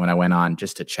surprised me when I went on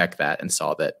just to check that and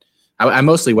saw that. I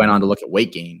mostly went on to look at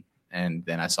weight gain, and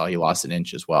then I saw he lost an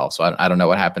inch as well. So I don't know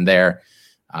what happened there.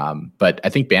 But I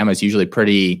think Bama is usually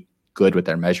pretty good with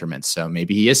their measurements. So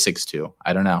maybe he is 6'2".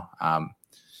 I don't know.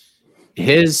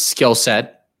 His skill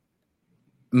set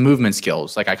movement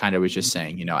skills, like I kind of was just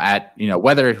saying,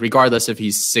 whether regardless if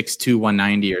he's 6'2",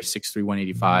 190 or 6'3",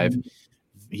 185,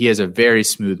 he has a very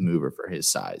smooth mover for his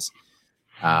size.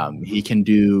 He can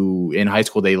do, in high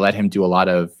school, they let him do a lot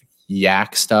of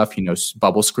yak stuff,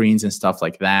 bubble screens and stuff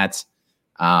like that.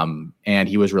 And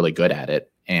he was really good at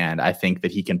it. And I think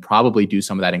that he can probably do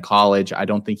some of that in college. I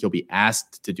don't think he'll be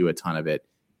asked to do a ton of it.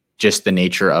 Just the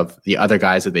nature of the other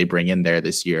guys that they bring in there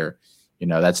this year.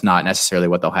 That's not necessarily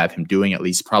what they'll have him doing, at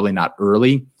least probably not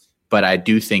early, but I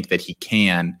do think that he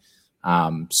can.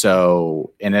 And it's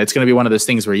going to be one of those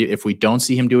things where if we don't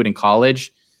see him do it in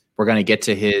college, we're going to get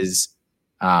to his,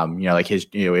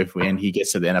 if when he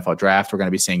gets to the NFL draft, we're going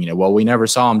to be saying, well, we never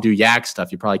saw him do yak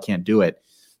stuff. You probably can't do it.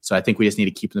 So I think we just need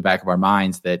to keep in the back of our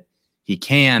minds that he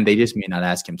can. They just may not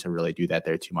ask him to really do that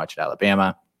there too much at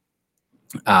Alabama.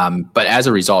 But as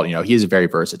a result, he is very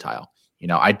versatile.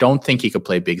 I don't think he could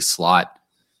play big slot,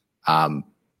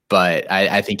 but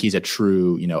I think he's a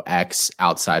true, X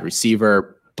outside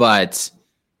receiver, but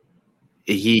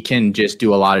he can just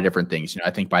do a lot of different things.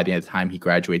 I think by the end of the time he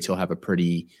graduates, he'll have a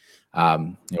pretty,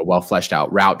 well fleshed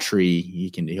out route tree.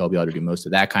 He'll be able to do most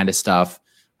of that kind of stuff.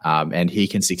 And he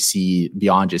can succeed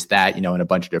beyond just that, in a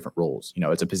bunch of different roles,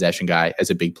 as a possession guy,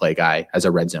 as a big play guy, as a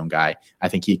red zone guy. I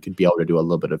think he could be able to do a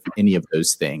little bit of any of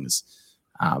those things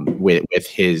with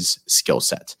his skill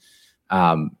set.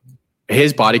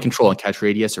 His body control and catch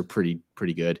radius are pretty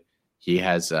good. He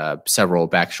has several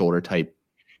back shoulder type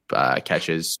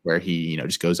catches where he,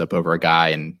 just goes up over a guy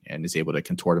and is able to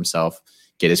contort himself,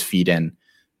 get his feet in.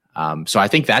 So I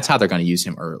think that's how they're going to use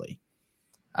him early.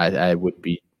 I would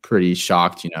be pretty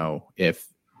shocked, if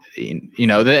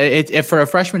for a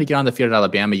freshman to get on the field at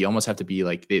Alabama, you almost have to be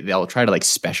like, they'll try to like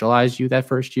specialize you that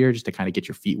first year just to kind of get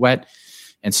your feet wet.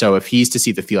 And so if he's to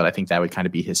see the field, I think that would kind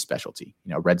of be his specialty,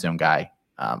 red zone guy.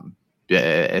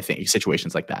 I think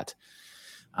situations like that.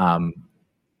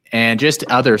 And just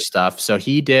other stuff. So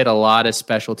he did a lot of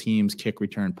special teams, kick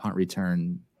return, punt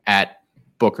return at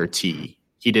Booker T.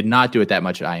 He did not do it that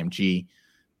much at IMG.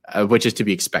 Which is to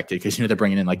be expected because they're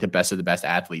bringing in like the best of the best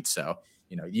athletes. So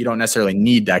you don't necessarily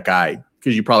need that guy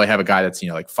because you probably have a guy that's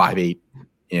like 5'8",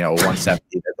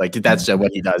 170. Like that's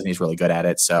what he does, and he's really good at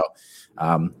it. So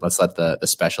let's let the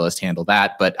specialist handle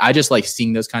that. But I just like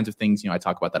seeing those kinds of things. I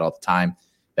talk about that all the time.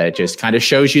 That it just kind of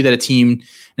shows you that a team,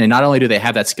 and not only do they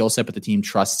have that skill set, but the team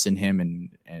trusts in him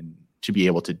and to be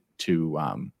able to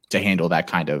handle that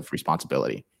kind of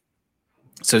responsibility.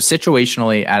 So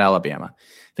situationally at Alabama,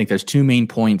 I think there's two main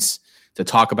points to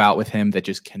talk about with him that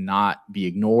just cannot be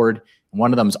ignored.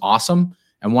 One of them is awesome,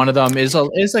 and one of them is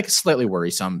like slightly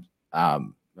worrisome.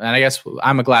 And I guess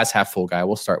I'm a glass half full guy.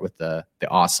 We'll start with the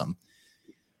awesome.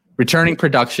 Returning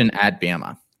production at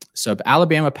Bama. So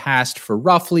Alabama passed for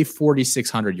roughly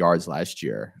 4,600 yards last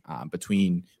year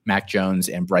between Mac Jones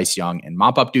and Bryce Young and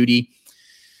mop-up duty.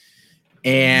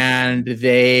 And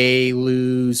they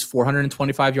lose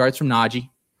 425 yards from Najee,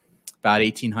 about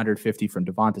 1,850 from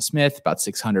Devonta Smith, about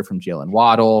 600 from Jalen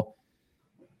Waddle.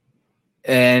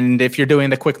 And if you're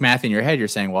doing the quick math in your head, you're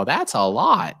saying, well, that's a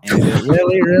lot. And it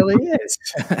really, really is.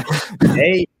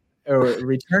 They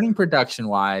returning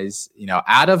production-wise,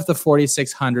 out of the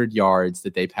 4,600 yards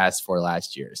that they passed for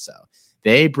last year, so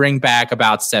they bring back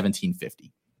about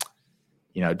 1,750.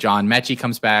 John Mechie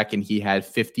comes back, and he had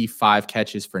 55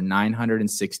 catches for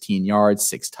 916 yards,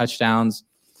 6 touchdowns.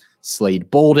 Slade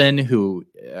Bolden, who,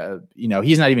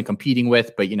 he's not even competing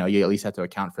with, but, you at least have to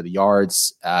account for the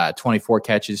yards, 24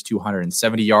 catches,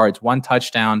 270 yards, 1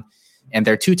 touchdown. And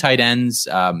their 2 tight ends,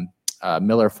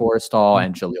 Miller Forrestall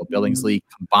and Jaleel Billingsley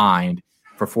combined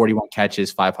for 41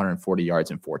 catches, 540 yards,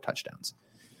 and 4 touchdowns.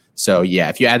 So, yeah,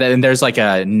 if you add that, and there's like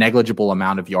a negligible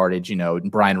amount of yardage,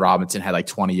 Brian Robinson had like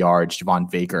 20 yards.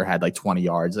 Javon Baker had like 20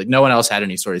 yards. Like no one else had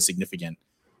any sort of significant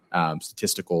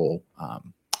statistical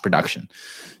production.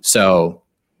 So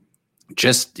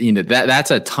just, that's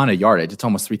a ton of yardage. It's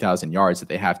almost 3,000 yards that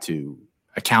they have to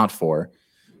account for.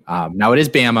 Now it is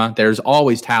Bama. There's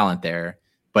always talent there,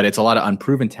 but it's a lot of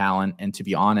unproven talent. And to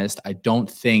be honest, I don't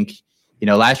think,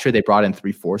 last year they brought in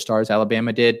 3 4-stars,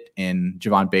 Alabama did, in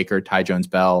Javon Baker, Ty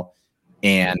Jones-Bell,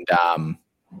 and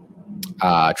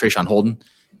Trayshawn Holden.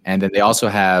 And then they also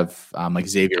have like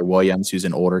Xavier Williams, who's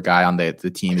an older guy on the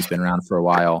team, who's been around for a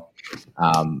while.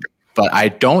 But I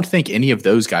don't think any of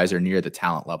those guys are near the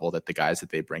talent level that the guys that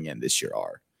they bring in this year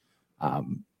are,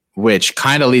 which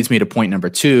kind of leads me to point number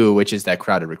 2, which is that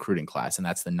crowded recruiting class. And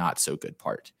that's the not so good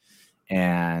part.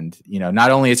 And,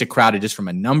 not only is it crowded just from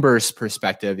a numbers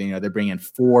perspective, they're bringing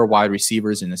 4 wide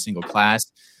receivers in a single class,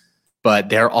 but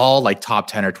they're all like top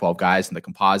 10 or 12 guys in the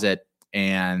composite.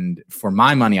 And for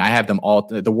my money, I have them all.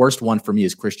 The worst one for me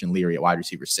is Christian Leary at wide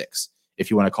receiver 6. if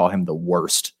you want to call him the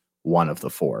worst one of the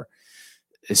four.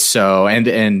 So,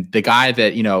 and the guy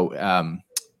that,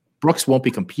 Brooks won't be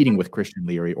competing with Christian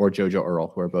Leary or JoJo Earl,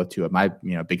 who are both two of my,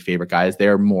 big favorite guys.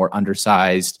 They're more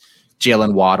undersized,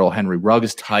 Jalen Waddle, Henry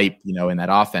Ruggs type, in that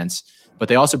offense. But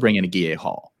they also bring in Agiye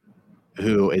Hall,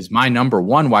 who is my number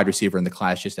one wide receiver in the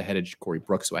class, just ahead of Corey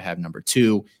Brooks, who I have number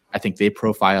two. I think they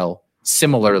profile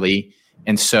similarly.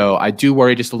 And so I do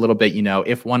worry just a little bit,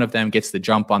 if one of them gets the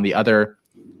jump on the other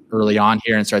early on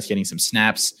here and starts getting some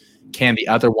snaps, can the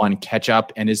other one catch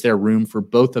up? And is there room for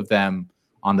both of them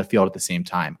on the field at the same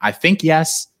time? I think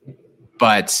yes,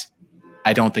 but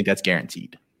I don't think that's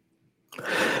guaranteed.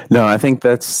 No, I think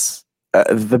that's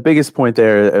the biggest point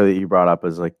there that you brought up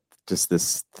is like just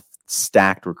this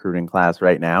stacked recruiting class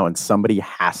right now, and somebody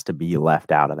has to be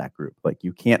left out of that group. Like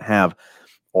you can't have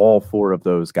all four of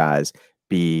those guys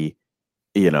be,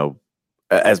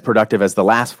 as productive as the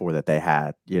last four that they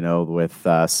had, with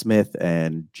Smith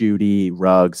and Judy,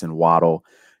 Ruggs and Waddle.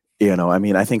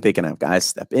 I think they can have guys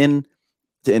step in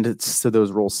to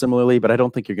those roles similarly, but I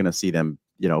don't think you're going to see them,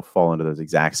 fall into those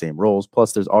exact same roles.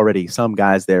 Plus, there's already some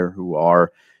guys there who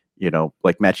are,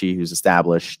 like Mechie, who's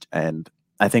established, and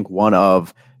I think one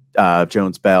of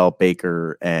Jones, Bell,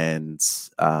 Baker, and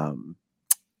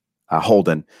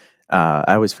Holden. I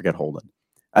always forget Holden.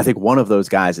 I think one of those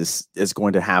guys is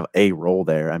going to have a role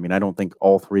there. I mean, I don't think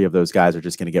all three of those guys are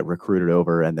just going to get recruited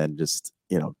over and then just,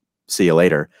 see you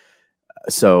later.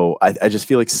 So I just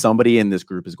feel like somebody in this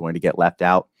group is going to get left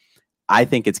out. I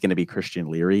think it's going to be Christian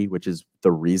Leary, which is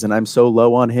the reason I'm so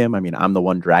low on him. I mean, I'm the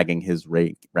one dragging his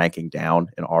ranking down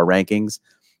in our rankings.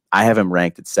 I have him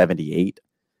ranked at 78.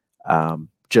 I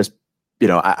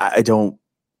don't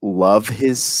love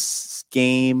his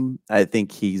game. I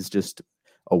think he's just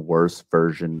a worse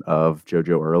version of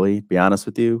JoJo Early, to be honest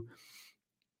with you.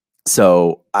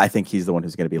 So I think he's the one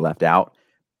who's going to be left out.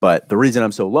 But the reason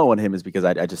I'm so low on him is because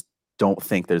I just don't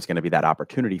think there's going to be that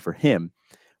opportunity for him.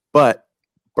 But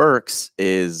Brooks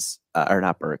is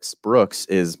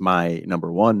my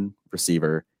number one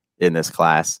receiver in this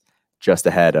class, just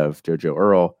ahead of JoJo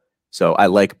Earl. So I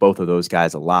like both of those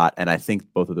guys a lot, and I think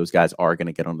both of those guys are going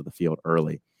to get onto the field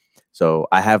early. So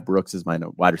I have Brooks as my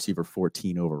wide receiver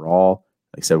 14 overall.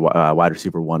 Like I said, wide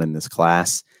receiver 1 in this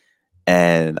class.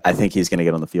 And I think he's going to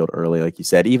get on the field early, like you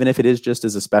said, even if it is just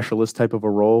as a specialist type of a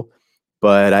role.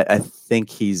 But I think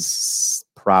he's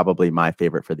probably my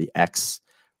favorite for the X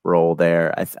role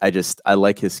there. I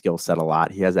like his skill set a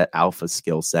lot. He has that alpha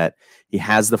skill set. He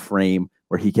has the frame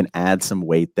where he can add some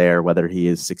weight there, whether he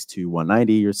is 6'2",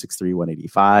 190 or 6'3",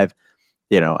 185.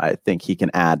 I think he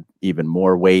can add even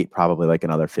more weight, probably like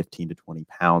another 15 to 20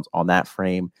 pounds on that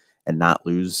frame, and not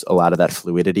lose a lot of that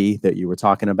fluidity that you were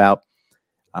talking about.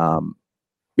 And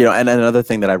another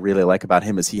thing that I really like about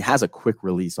him is he has a quick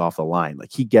release off the line.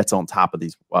 Like he gets on top of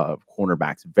these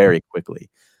cornerbacks very quickly.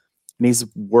 And he's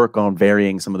work on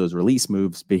varying some of those release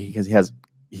moves because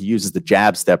he uses the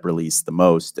jab step release the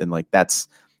most. And like, that's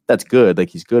good. Like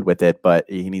he's good with it, but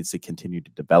he needs to continue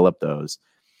to develop those.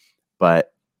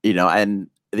 But, and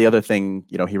the other thing,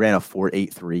 he ran a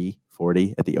 4.83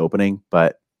 40 at the opening,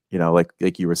 but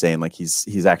like you were saying, like he's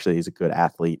a good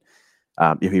athlete.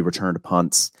 He returned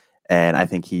punts, and I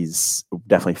think he's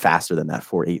definitely faster than that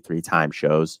 4.83 time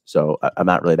shows. So I'm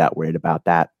not really that worried about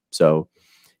that. So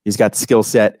he's got the skill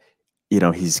set,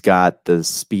 he's got the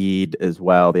speed as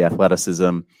well, the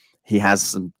athleticism. He has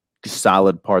some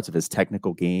solid parts of his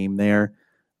technical game there,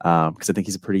 because I think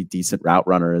he's a pretty decent route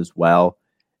runner as well.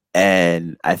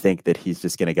 And I think that he's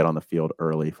just going to get on the field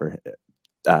early for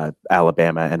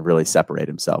Alabama and really separate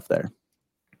himself there.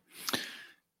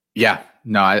 Yeah,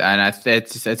 no,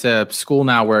 it's a school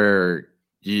now where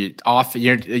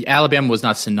Alabama was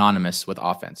not synonymous with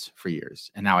offense for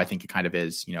years, and now I think it kind of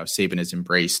is. Saban has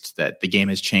embraced that the game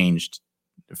has changed.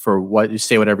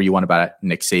 Say whatever you want about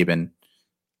Nick Saban,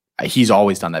 he's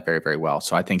always done that very, very well.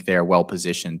 So I think they're well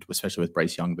positioned, especially with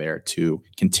Bryce Young there, to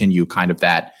continue kind of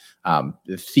that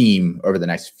theme over the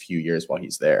next few years while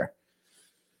he's there.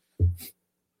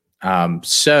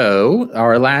 So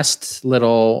our last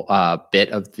little bit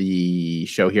of the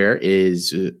show here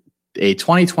is a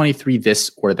 2023 this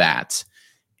or that.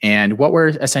 And what we're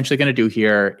essentially going to do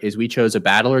here is we chose a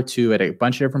battle or two at a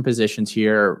bunch of different positions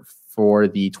here for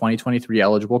the 2023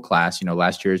 eligible class,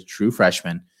 last year's true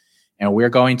freshman. And we're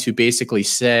going to basically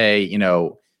say,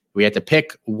 we had to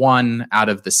pick one out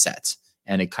of the set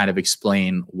and it kind of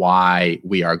explain why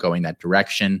we are going that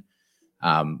direction.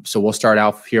 So we'll start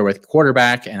out here with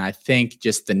quarterback. And I think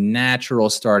just the natural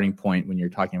starting point when you're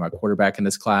talking about quarterback in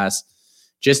this class,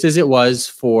 just as it was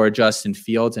for Justin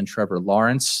Fields and Trevor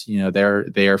Lawrence,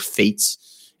 their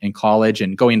fates in college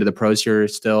and going into the pros here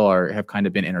still or have kind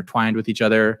of been intertwined with each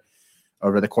other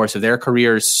over the course of their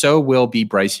careers. So will be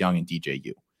Bryce Young and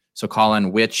DJU. So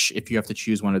Colin, if you have to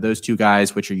choose one of those two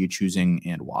guys, which are you choosing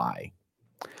and why?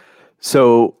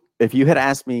 So if you had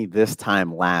asked me this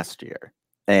time last year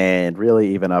and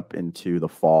really even up into the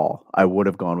fall, I would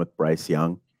have gone with Bryce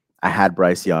Young. I had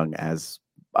Bryce Young as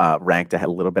ranked a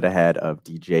little bit ahead of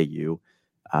DJU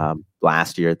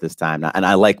last year at this time. And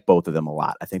I like both of them a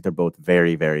lot. I think they're both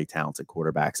very, very talented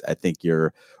quarterbacks. I think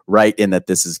you're right in that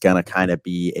this is going to kind of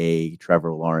be a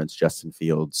Trevor Lawrence, Justin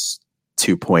Fields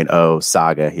 2.0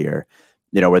 saga here,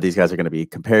 where these guys are going to be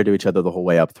compared to each other the whole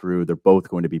way up through. They're both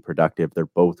going to be productive. They're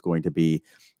both going to be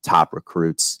top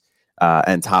recruits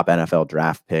and top NFL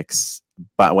draft picks,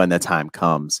 but when the time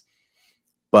comes.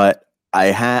 But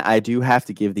I do have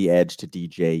to give the edge to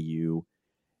DJU.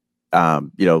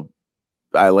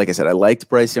 Like I said, I liked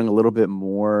Bryce Young a little bit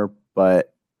more,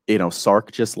 but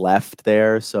Sark just left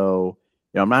there, so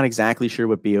I'm not exactly sure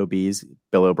what Bill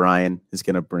O'Brien is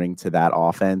going to bring to that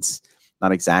offense.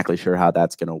 Not exactly sure how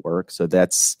that's going to work, so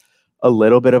that's a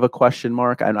little bit of a question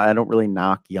mark. I don't really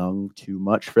knock Young too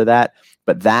much for that,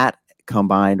 but that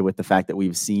combined with the fact that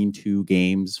we've seen 2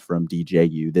 games from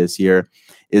DJU this year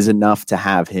is enough to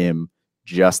have him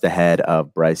just ahead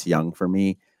of Bryce Young for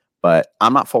me. But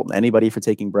I'm not faulting anybody for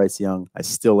taking Bryce Young. I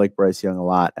still like Bryce Young a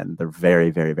lot, and they're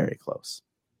very, very, very close.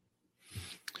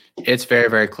 It's very,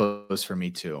 very close for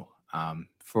me too,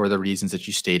 for the reasons that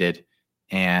you stated.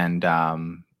 And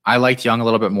I liked Young a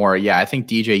little bit more. Yeah, I think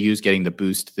DJU's getting the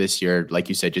boost this year, like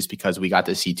you said, just because we got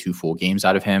to see 2 full games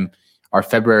out of him. Our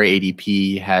February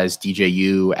ADP has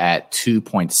DJU at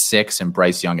 2.6 and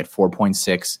Bryce Young at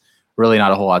 4.6. Really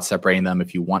not a whole lot separating them.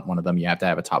 If you want one of them, you have to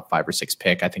have a top 5 or 6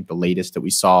 pick. I think the latest that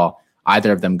we saw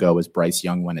either of them go was Bryce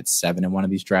Young when it's 7 in one of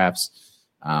these drafts.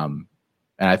 And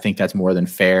I think that's more than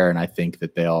fair. And I think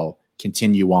that they'll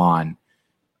continue on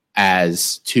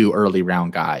as 2 early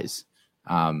round guys.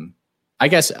 I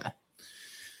guess,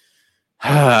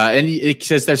 and it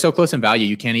says they're so close in value,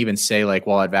 you can't even say like,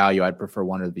 well, at value, I'd prefer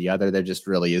one or the other. There just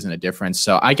really isn't a difference.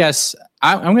 So I guess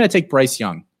I'm going to take Bryce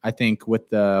Young. I think with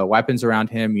the weapons around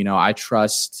him, I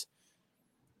trust.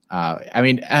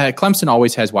 Clemson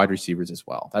always has wide receivers as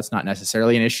well. That's not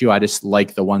necessarily an issue. I just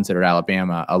like the ones that are at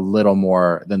Alabama a little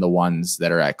more than the ones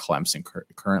that are at Clemson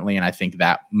currently. And I think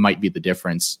that might be the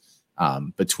difference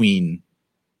between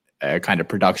kind of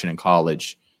production in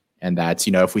college. And that's,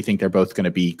 if we think they're both going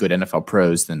to be good NFL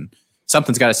pros, then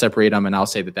something's got to separate them. And I'll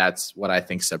say that that's what I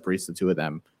think separates the 2 of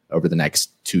them over the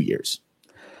next 2 years.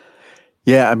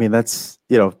 Yeah, that's,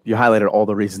 you highlighted all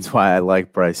the reasons why I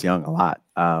like Bryce Young a lot.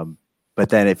 But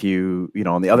then if you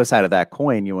on the other side of that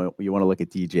coin, you want to look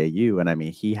at DJU, and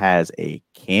he has a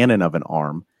cannon of an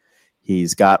arm.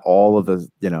 He's got all of the,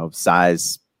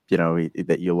 size,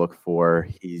 that you look for.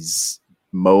 He's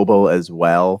mobile as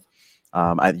well.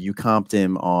 You comped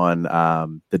him on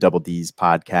the Double D's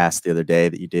podcast the other day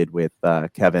that you did with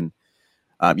Kevin.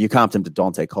 You comped him to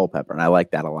Dante Culpepper, and I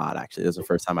like that a lot, actually. It was the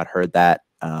first time I'd heard that.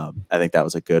 I think that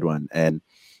was a good one. And,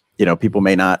 people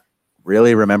may not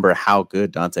really remember how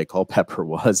good Dante Culpepper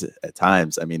was at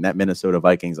times. That Minnesota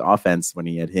Vikings offense, when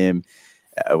he had him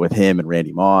with him and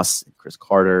Randy Moss and Chris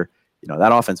Carter,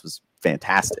 that offense was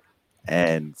fantastic.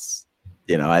 And,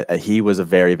 he was a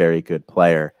very, very good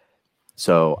player.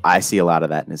 So I see a lot of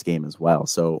that in his game as well.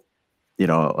 So,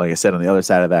 like I said, on the other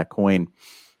side of that coin,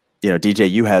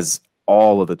 DJU has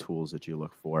all of the tools that you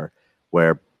look for,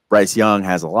 where Bryce Young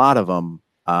has a lot of them.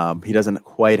 He doesn't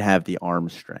quite have the arm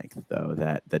strength, though,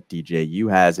 that DJU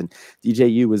has. And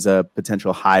DJU was a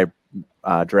potential high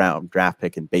draft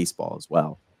pick in baseball as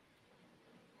well.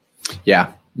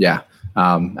 Yeah.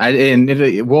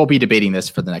 We'll be debating this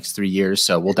for the next 3 years,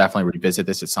 so we'll definitely revisit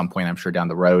this at some point, I'm sure, down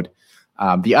the road.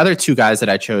 The other 2 guys that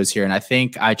I chose here, and I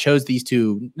think I chose these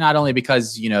 2 not only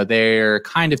because, they're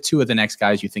kind of 2 of the next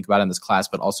guys you think about in this class,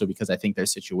 but also because I think their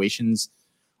situations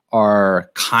are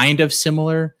kind of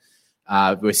similar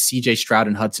with CJ Stroud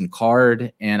and Hudson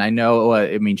Card. And I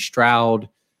know, Stroud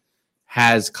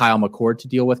has Kyle McCord to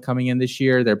deal with coming in this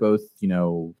year. They're both,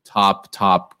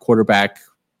 top quarterback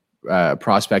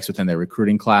prospects within their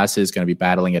recruiting classes, going to be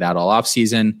battling it out all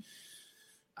offseason.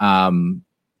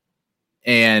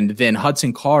 And then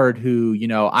Hudson Card, who,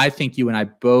 I think you and I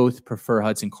both prefer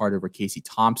Hudson Card over Casey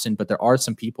Thompson, but there are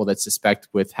some people that suspect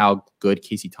with how good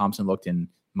Casey Thompson looked in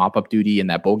mop-up duty in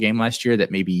that bowl game last year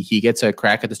that maybe he gets a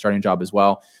crack at the starting job as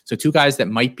well. So 2 guys that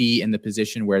might be in the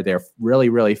position where they're really,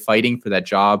 really fighting for that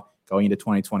job going into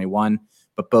 2021,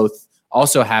 but both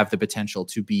also have the potential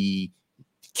to be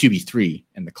QB3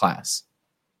 in the class.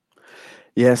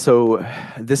 Yeah, so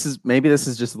this is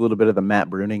just a little bit of the Matt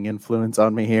Bruning influence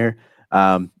on me here.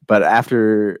 But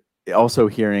after also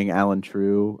hearing Alan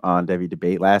True on Devi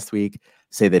Debate last week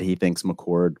say that he thinks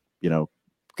McCord,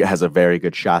 has a very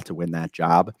good shot to win that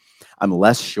job, I'm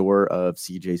less sure of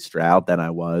CJ Stroud than I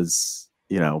was,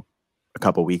 a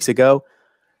couple weeks ago.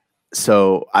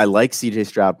 So I like CJ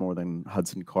Stroud more than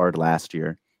Hudson Card last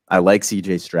year. I like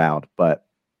CJ Stroud, but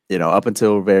up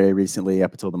until very recently,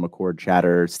 up until the McCord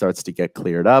chatter starts to get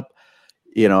cleared up,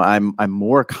 I'm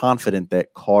more confident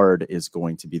that Card is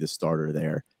going to be the starter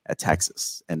there at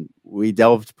Texas. And we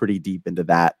delved pretty deep into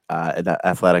that in that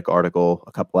Athletic article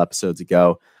a couple episodes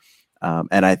ago.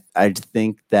 And I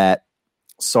think that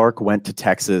Sark went to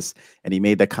Texas and he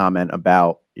made the comment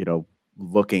about,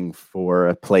 looking for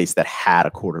a place that had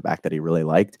a quarterback that he really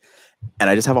liked. And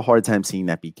I just have a hard time seeing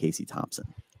that be Casey Thompson.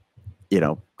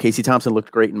 Casey Thompson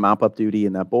looked great in mop-up duty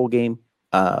in that bowl game,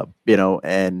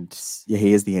 and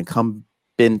he is the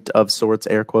incumbent of sorts,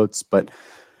 air quotes, but,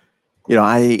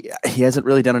 he hasn't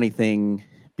really done anything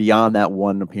beyond that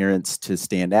one appearance to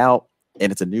stand out.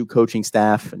 And it's a new coaching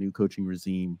staff, a new coaching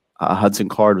regime. Hudson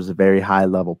Card was a very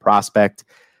high-level prospect.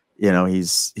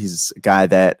 He's a guy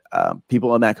that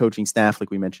people on that coaching staff,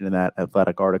 like we mentioned in that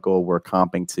Athletic article, were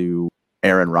comping to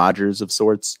Aaron Rodgers of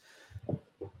sorts.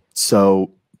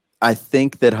 So I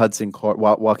think that Hudson Card,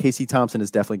 while Casey Thompson is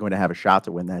definitely going to have a shot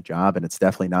to win that job, and it's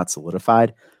definitely not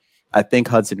solidified, I think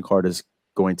Hudson Card is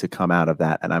going to come out of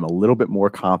that. And I'm a little bit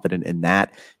more confident in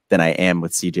that than I am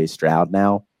with CJ Stroud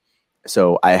now.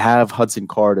 So I have Hudson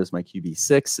Card as my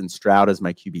QB6 and Stroud as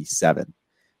my QB7.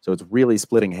 So it's really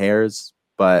splitting hairs,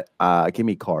 but give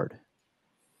me Card.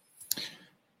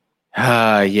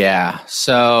 Yeah.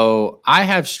 So I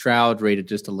have Stroud rated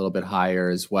just a little bit higher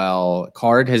as well.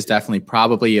 Card has definitely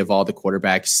probably of all the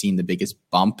quarterbacks seen the biggest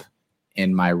bump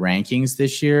in my rankings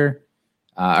this year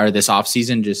or this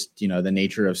offseason. Just, the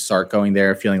nature of Sark going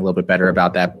there, feeling a little bit better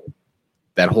about that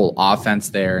whole offense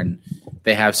there. And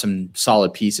they have some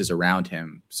solid pieces around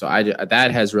him. So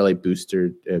that has really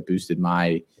boosted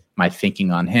my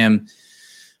thinking on him.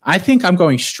 I think I'm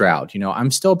going Stroud. I'm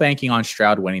still banking on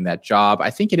Stroud winning that job. I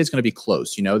think it is going to be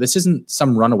close. This isn't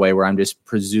some runaway where I'm just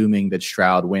presuming that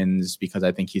Stroud wins because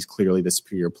I think he's clearly the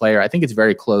superior player. I think it's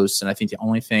very close. And I think the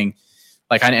only thing,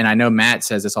 and I know Matt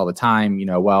says this all the time,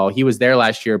 well, he was there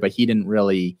last year, but he didn't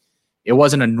really, it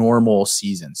wasn't a normal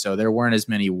season. So there weren't as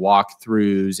many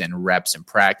walkthroughs and reps and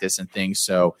practice and things.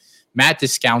 So Matt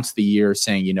discounts the year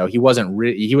saying, he wasn't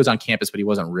he was on campus, but he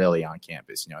wasn't really on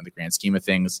campus, in the grand scheme of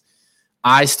things.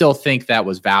 I still think that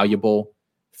was valuable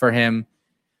for him.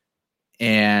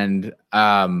 And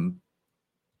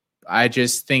I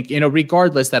just think,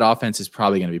 regardless, that offense is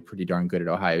probably going to be pretty darn good at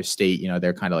Ohio State.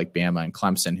 They're kind of like Bama and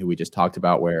Clemson, who we just talked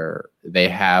about, where they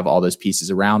have all those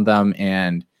pieces around them.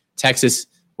 And Texas,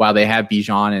 while they have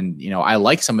Bijan and, I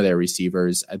like some of their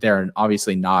receivers, they're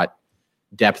obviously not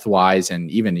depth-wise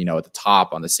and even, at the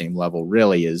top on the same level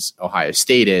really as Ohio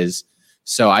State is.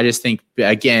 So I just think,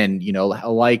 again,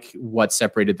 like what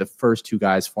separated the first two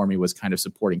guys for me was kind of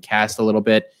supporting cast a little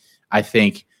bit. I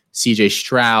think CJ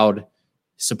Stroud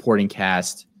supporting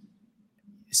cast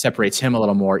separates him a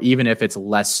little more, even if it's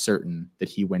less certain that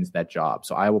he wins that job.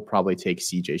 So I will probably take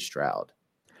CJ Stroud.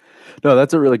 No,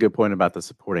 that's a really good point about the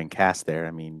supporting cast there.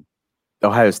 I mean,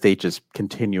 Ohio State just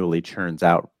continually churns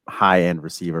out high-end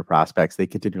receiver prospects. They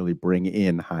continually bring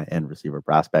in high-end receiver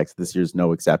prospects. This year's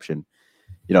no exception.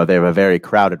 They have a very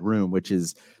crowded room, which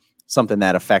is something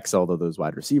that affects all of those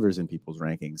wide receivers in people's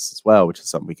rankings as well, which is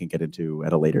something we can get into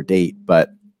at a later date.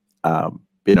 But,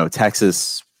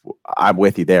 Texas, I'm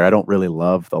with you there. I don't really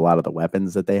love a lot of the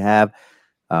weapons that they have.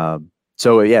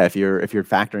 So, yeah, if you're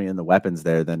factoring in the weapons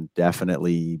there, then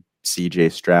definitely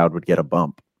CJ Stroud would get a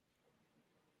bump.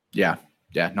 Yeah.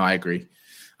 No, I agree.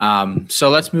 So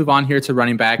let's move on here to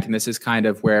running back. And this is kind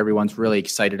of where everyone's really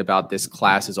excited about this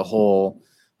class as a whole.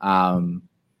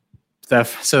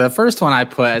 So the first one I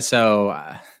put,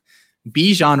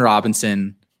 Bijan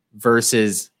Robinson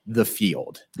versus the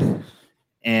field.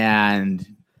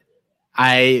 And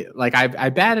I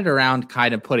batted around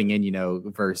kind of putting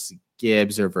in, versus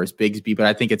Gibbs or versus Bigsby, but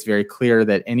I think it's very clear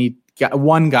that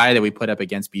one guy that we put up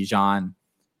against Bijan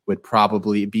would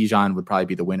probably be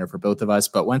the winner for both of us.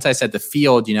 But once I said the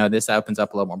field, this opens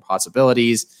up a lot more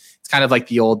possibilities. It's kind of like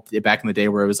the old back in the day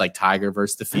where it was like Tiger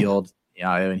versus the field.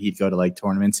 And he'd go to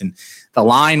tournaments and the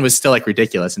line was still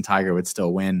ridiculous and Tiger would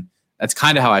still win. That's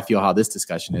kind of how I feel how this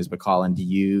discussion is. But Colin,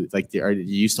 are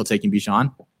you still taking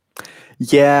Bijan?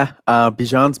 Yeah.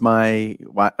 Bijan's my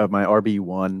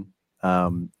RB1,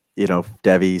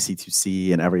 Devi, C2C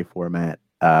in every format.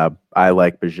 I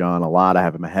like Bijan a lot. I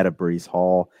have him ahead of Breece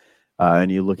Hall.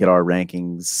 and you look at our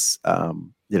rankings,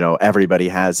 everybody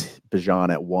has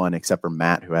Bijan at 1 except for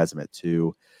Matt, who has him at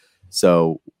 2.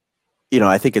 So,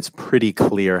 I think it's pretty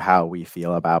clear how we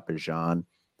feel about Bijan.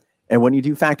 And when you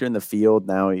do factor in the field,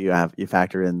 now you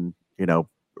factor in,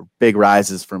 big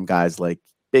rises from guys like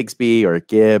Bigsby or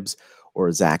Gibbs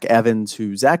or Zach Evans,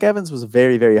 Zach Evans was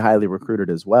very, very highly recruited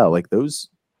as well. Like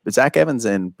Zach Evans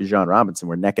and Bijan Robinson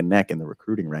were neck and neck in the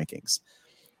recruiting rankings.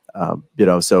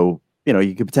 So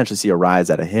you could potentially see a rise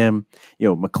out of him.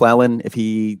 McClellan, if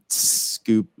he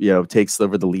takes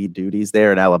over the lead duties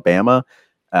there in Alabama,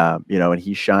 and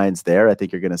he shines there, I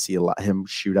think you're going to see him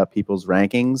shoot up people's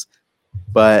rankings.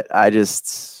 But I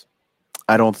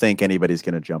don't think anybody's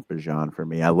going to jump Bijan for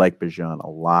me. I like Bijan a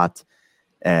lot.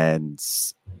 And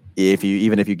if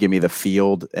you give me the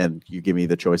field and you give me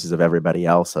the choices of everybody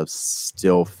else, I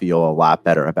still feel a lot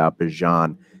better about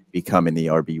Bijan becoming the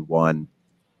RB1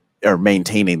 or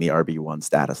maintaining the RB1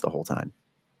 status the whole time.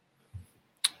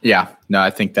 Yeah, no, I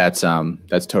think that's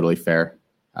totally fair.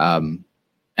 And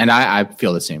I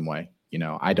feel the same way.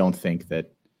 I don't think that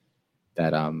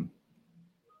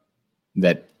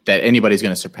anybody's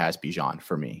going to surpass Bijan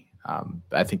for me.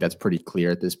 I think that's pretty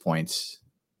clear at this point.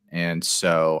 And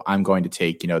so I'm going to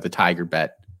take, the Tiger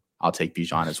bet. I'll take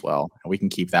Bijan as well. And we can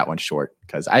keep that one short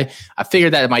because I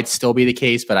figured that it might still be the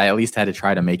case, but I at least had to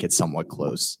try to make it somewhat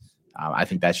close. I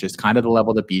think that's just kind of the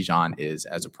level that Bijan is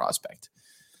as a prospect.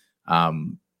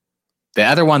 The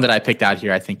other one that I picked out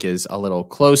here, I think is a little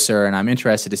closer, and I'm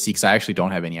interested to see because I actually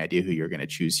don't have any idea who you're going to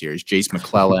choose here, is Jace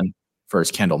McClellan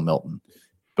versus Kendall Milton.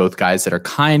 Both guys that are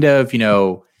kind of,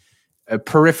 a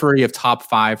periphery of top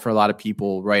 5 for a lot of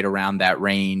people, right around that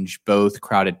range, both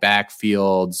crowded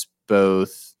backfields, but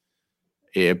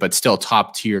still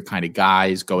top tier kind of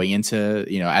guys going into,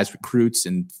 as recruits,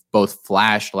 and both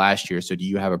flashed last year. So do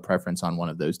you have a preference on one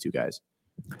of those two guys?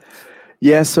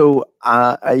 Yeah. So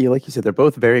like you said, they're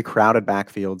both very crowded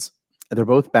backfields. They're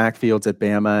both backfields at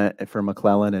Bama for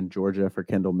McClellan and Georgia for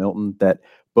Kendall Milton that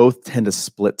both tend to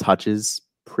split touches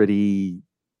pretty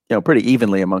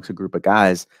evenly amongst a group of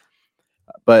guys.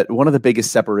 But one of the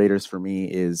biggest separators for me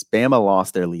is Bama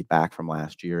lost their lead back from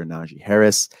last year, Najee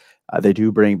Harris. They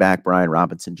do bring back Brian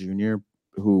Robinson Jr.,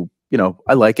 who,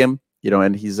 I like him,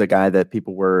 and he's a guy that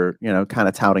people were, kind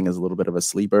of touting as a little bit of a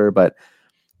sleeper, but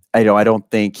I don't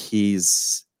think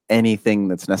he's anything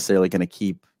that's necessarily going to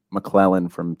keep McClellan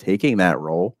from taking that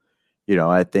role.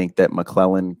 I think that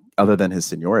McClellan, other than his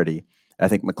seniority, I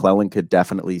think McClellan could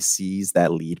definitely seize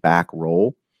that lead back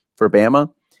role for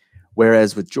Bama.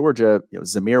 Whereas with Georgia,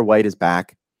 Zamir White is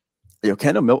back.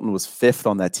 Kendall Milton was 5th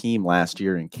on that team last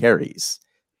year in carries.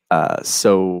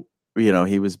 So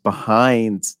he was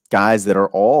behind guys that are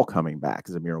all coming back.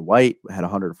 Zamir White had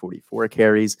 144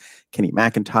 carries. Kenny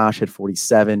McIntosh had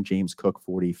 47. James Cook,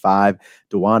 45.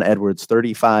 DeJuan Edwards,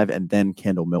 35. And then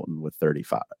Kendall Milton with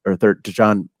 35.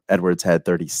 DeJuan Edwards had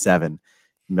 37.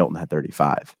 Milton had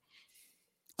 35.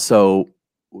 So,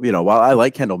 while I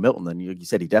like Kendall Milton, and you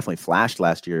said he definitely flashed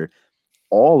last year,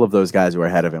 all of those guys who are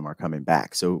ahead of him are coming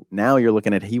back. So now you're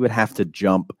looking at he would have to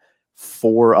jump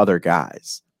 4 other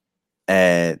guys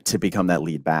to become that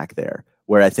lead back there,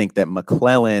 where I think that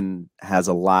McClellan has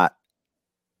a lot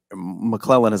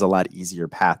easier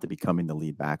path to becoming the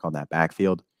lead back on that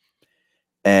backfield.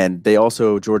 And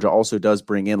Georgia also does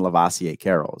bring in Lavassier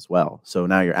Carroll as well. So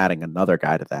now you're adding another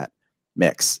guy to that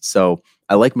mix. So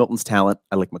I like Milton's talent.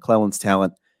 I like McClellan's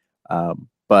talent.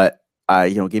 But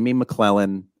give me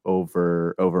McClellan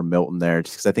over Milton there,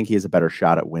 just because I think he has a better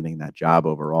shot at winning that job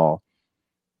overall.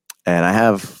 And I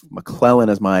have McClellan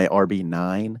as my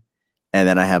RB9, and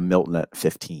then I have Milton at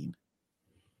 15.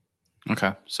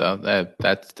 Okay, so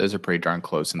those are pretty darn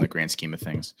close in the grand scheme of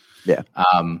things. Yeah.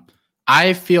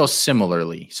 I feel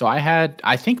similarly. So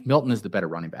I think Milton is the better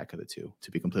running back of the two,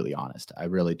 to be completely honest. I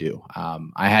really do.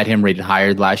 I had him rated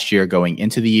higher last year going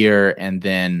into the year, and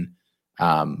then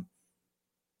I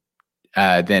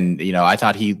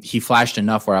thought he flashed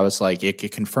enough where I was like,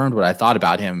 it confirmed what I thought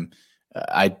about him.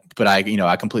 I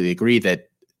completely agree that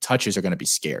touches are going to be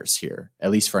scarce here, at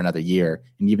least for another year.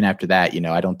 And even after that,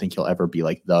 I don't think he'll ever be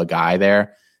like the guy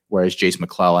there. Whereas Jace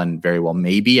McClellan very well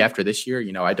maybe after this year,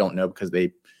 I don't know, because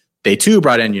they too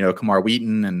brought in, Kamar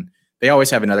Wheaton, and they always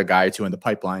have another guy or two in the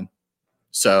pipeline.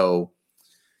 So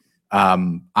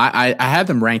I have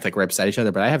them ranked like right beside each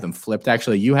other, but I have them flipped.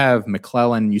 Actually, you have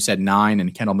McClellan, you said 9,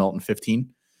 and Kendall Milton 15.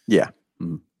 Yeah.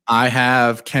 Mm-hmm. I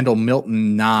have Kendall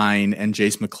Milton 9 and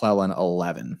Jace McClellan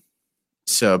 11.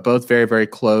 So both very, very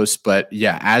close. But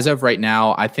yeah, as of right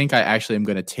now, I think I actually am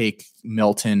going to take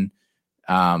Milton.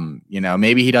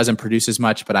 Maybe he doesn't produce as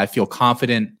much, but I feel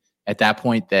confident at that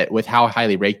point that with how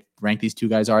highly ranked these two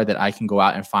guys are, that I can go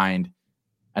out and find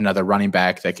another running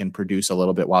back that can produce a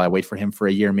little bit while I wait for him for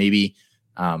a year, maybe.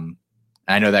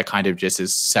 I know that kind of just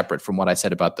is separate from what I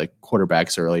said about the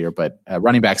quarterbacks earlier, but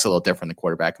running back's a little different than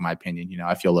quarterback, in my opinion.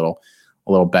 I feel a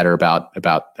little better about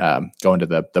going to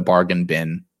the bargain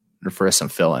bin for some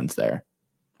fill-ins there.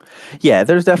 Yeah,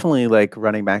 there's definitely like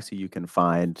running backs who you can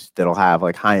find that'll have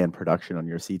like high-end production on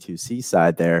your C2C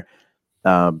side there.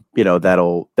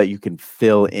 That you can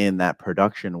fill in that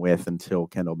production with until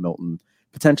Kendall Milton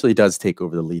potentially does take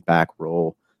over the lead back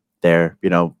role there.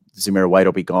 Zamir White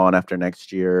will be gone after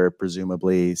next year,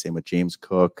 presumably. Same with James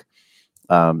Cook.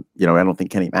 I don't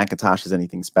think Kenny McIntosh is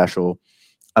anything special.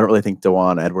 I don't really think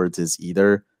Dewan Edwards is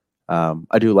either.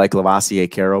 I do like Lavassier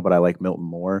Carroll, but I like Milton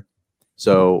more.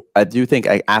 So I do think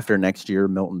after next year,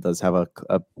 Milton does have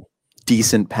a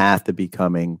decent path to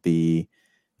becoming the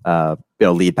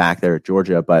lead back there at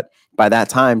Georgia. But by that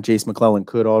time, Jace McClellan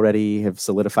could already have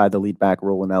solidified the lead back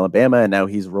role in Alabama, and now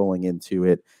he's rolling into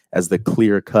it as the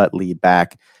clear-cut lead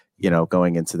back,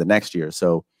 going into the next year.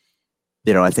 So,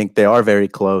 I think they are very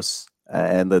close,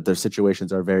 and their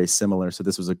situations are very similar. So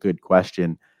this was a good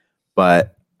question,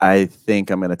 but I think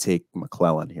I'm going to take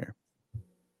McClellan here.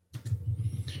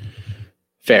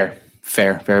 Fair,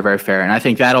 very, very fair. And I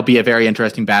think that'll be a very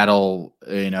interesting battle,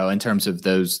 in terms of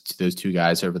those two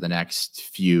guys over the next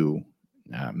few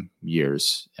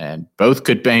years. And both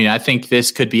could be, I think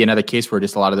this could be another case where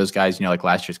just a lot of those guys, like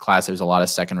last year's class, there's a lot of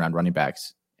second round running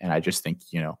backs. And I just think,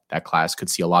 that class could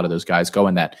see a lot of those guys go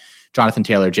in that Jonathan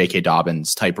Taylor, J.K.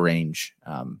 Dobbins type range.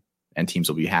 And teams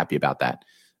will be happy about that.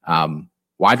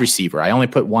 Wide receiver, I only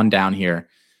put one down here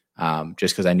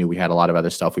just because I knew we had a lot of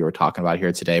other stuff we were talking about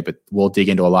here today, but we'll dig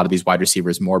into a lot of these wide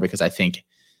receivers more because I think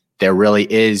there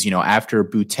really is, after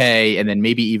Boutte and then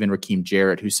maybe even Raheem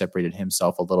Jarrett, who separated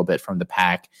himself a little bit from the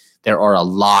pack, there are a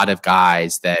lot of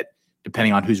guys that,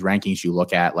 depending on whose rankings you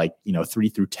look at, like, 3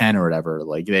 through 10 or whatever,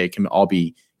 like they can all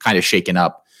be kind of shaken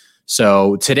up.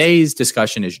 So today's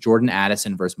discussion is Jordan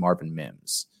Addison versus Marvin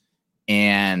Mims.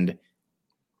 And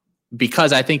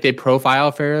because I think they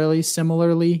profile fairly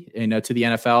similarly, to the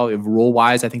NFL, if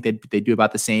rule-wise, I think they do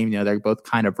about the same. They're both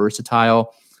kind of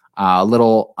versatile, a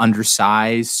little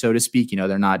undersized, so to speak.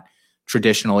 They're not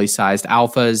traditionally sized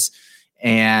alphas.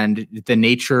 And the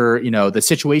nature, the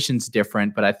situation's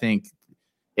different, but I think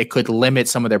it could limit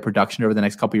some of their production over the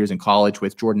next couple of years in college.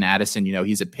 With Jordan Addison,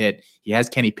 he's at Pitt. He has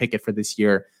Kenny Pickett for this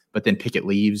year, but then Pickett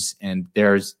leaves, and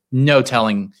there's no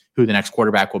telling who the next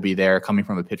quarterback will be there. Coming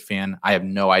from a Pitt fan, I have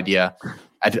no idea.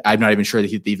 I'm not even sure that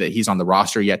he's on the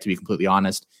roster yet, to be completely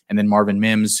honest. And then Marvin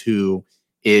Mims, who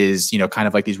is, kind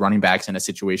of like these running backs in a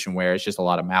situation where it's just a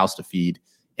lot of mouths to feed.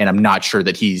 And I'm not sure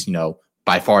that he's,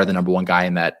 by far the number one guy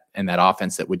in that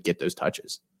offense that would get those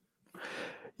touches.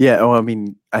 Yeah.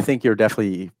 I think you're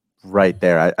definitely right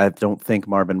there. I don't think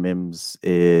Marvin Mims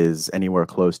is anywhere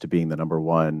close to being the number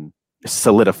one,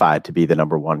 solidified to be the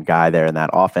number one guy there in that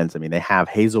offense. They have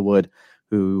Hazelwood,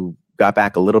 who got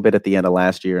back a little bit at the end of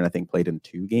last year and I think played in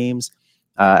 2 games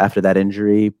after that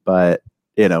injury. But,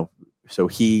 so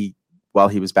while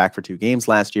he was back for 2 games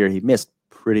last year, he missed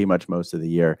pretty much most of the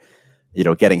year.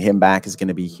 Getting him back is going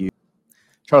to be huge.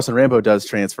 Charleston Rambo does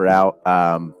transfer out,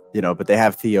 but they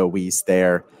have Theo Weiss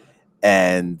there.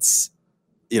 And,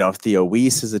 Theo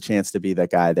Weiss has a chance to be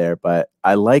that guy there. But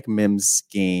I like Mims'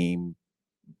 game.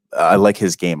 I like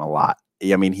his game a lot.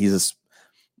 He's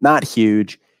not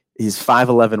huge. He's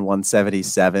 5'11",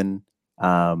 177.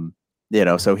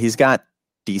 So he's got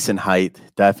decent height.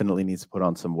 Definitely needs to put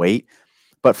on some weight.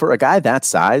 But for a guy that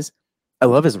size, I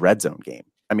love his red zone game.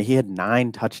 He had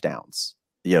 9 touchdowns,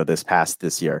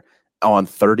 this year on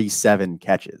 37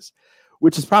 catches,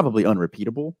 which is probably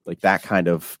unrepeatable, like that kind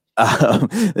of,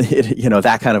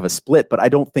 that kind of a split. But I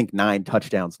don't think 9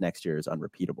 touchdowns next year is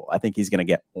unrepeatable. I think he's going to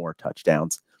get more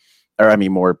touchdowns,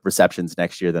 more receptions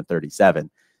next year than 37.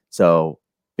 So,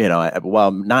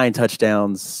 while 9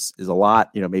 touchdowns is a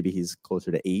lot, maybe he's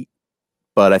closer to 8,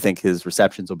 but I think his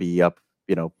receptions will be up,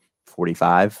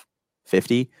 45,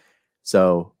 50.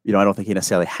 So, I don't think he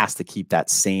necessarily has to keep that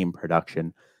same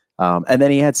production. And then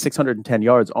he had 610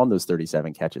 yards on those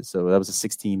 37 catches. So that was a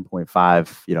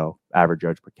 16.5, average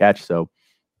yards per catch. So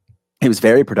he was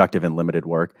very productive in limited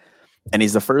work. And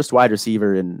he's the first wide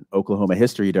receiver in Oklahoma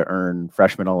history to earn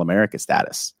freshman All-America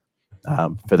status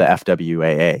for the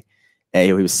FWAA. And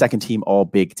he was second team All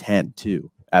Big Ten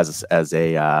too, as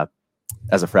a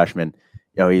freshman.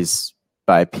 He's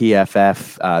by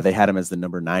PFF. They had him as the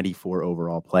number 94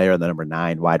 overall player and the number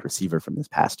 9 wide receiver from this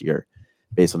past year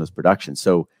based on his production.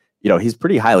 So, he's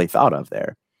pretty highly thought of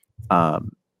there.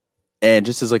 And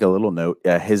just as like a little note,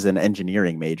 he's an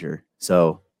engineering major.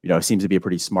 So, seems to be a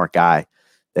pretty smart guy.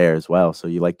 there as well. So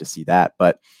you like to see that.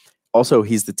 But also,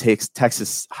 he's the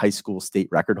Texas high school state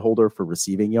record holder for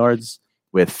receiving yards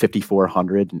with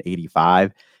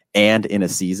 5,485, and in a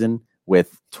season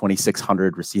with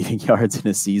 2,600 receiving yards in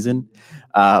a season.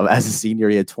 As a senior,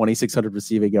 he had 2,600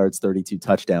 receiving yards, 32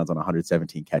 touchdowns on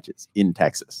 117 catches in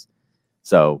Texas.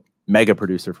 So mega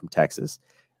producer from Texas.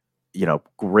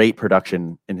 Great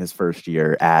production in his first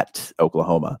year at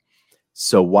Oklahoma.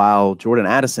 So while Jordan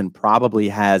Addison probably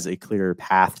has a clearer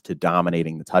path to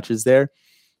dominating the touches there,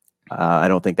 I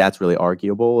don't think that's really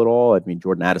arguable at all. I mean,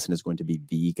 Jordan Addison is going to be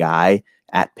the guy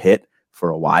at Pitt for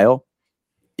a while.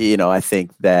 I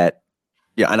think that,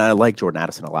 and I like Jordan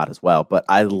Addison a lot as well, but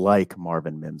I like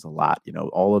Marvin Mims a lot.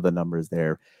 All of the numbers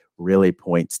there really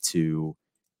point to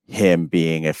him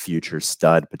being a future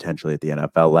stud potentially at the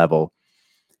NFL level.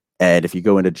 And if you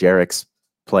go into Jarek's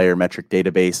player metric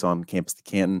database on Campus to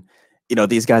Canton,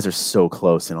 these guys are so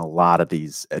close in a lot of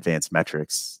these advanced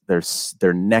metrics.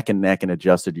 They're neck and neck in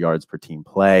adjusted yards per team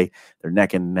play. They're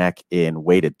neck and neck in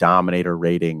weighted dominator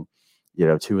rating.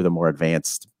 Two of the more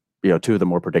advanced, two of the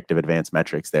more predictive advanced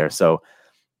metrics there. So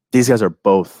these guys are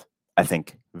both, I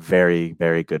think, very,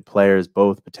 very good players,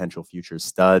 both potential future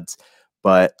studs.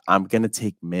 But I'm going to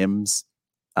take Mims.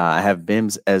 I have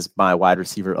Mims as my wide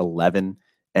receiver 11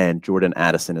 and Jordan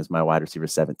Addison as my wide receiver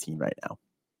 17 right now.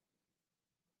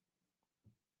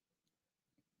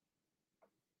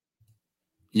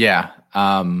 Yeah,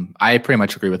 I pretty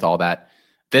much agree with all that.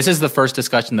 This is the first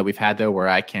discussion that we've had, though, where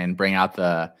I can bring out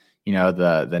the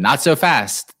not so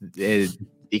fast,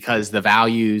 because the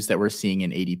values that we're seeing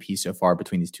in ADP so far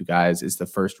between these two guys is the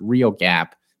first real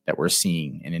gap that we're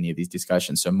seeing in any of these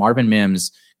discussions. So Marvin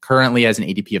Mims currently has an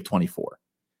ADP of 24,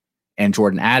 and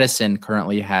Jordan Addison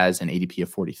currently has an ADP of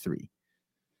 43.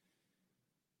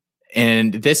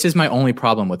 And this is my only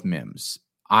problem with Mims.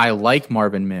 I like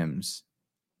Marvin Mims.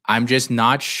 I'm just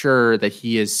not sure that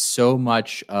he is so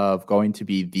much of going to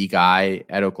be the guy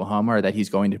at Oklahoma, or that he's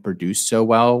going to produce so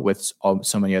well with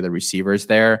so many other receivers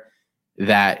there,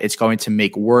 that it's going to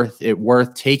make worth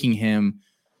taking him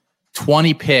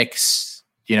 20 picks,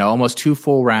 almost 2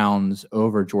 full rounds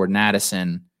over Jordan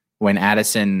Addison, when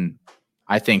Addison,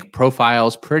 I think,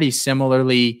 profiles pretty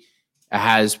similarly,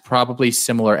 has probably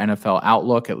similar NFL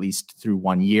outlook, at least through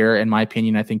 1 year. In my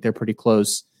opinion, I think they're pretty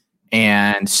close.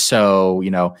 And so,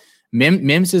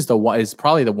 Mims is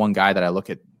probably the one guy that I look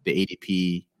at the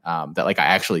ADP that I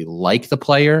actually like the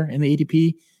player in the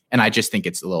ADP, and I just think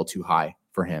it's a little too high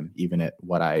for him, even at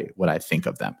what I think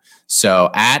of them.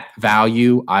 So at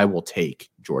value, I will take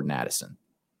Jordan Addison.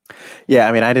 Yeah,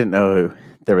 I mean, I didn't know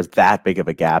there was that big of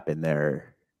a gap in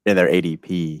their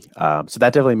ADP, so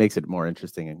that definitely makes it more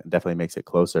interesting and definitely makes it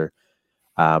closer.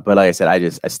 But like I said, I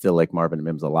still like Marvin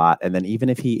Mims a lot. And then even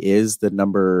if he is the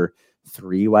number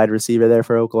 3 wide receiver there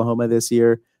for Oklahoma this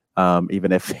year,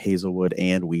 even if Hazelwood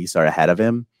and Weiss are ahead of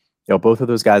him, both of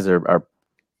those guys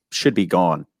should be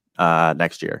gone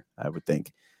next year, I would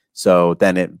think. So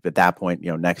then at that point,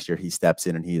 next year he steps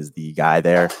in and he is the guy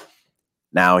there.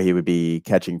 Now he would be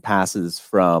catching passes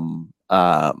from,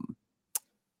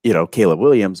 Caleb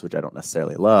Williams, which I don't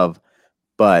necessarily love.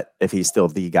 But if he's still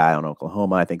the guy on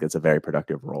Oklahoma, I think that's a very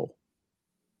productive role.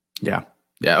 Yeah.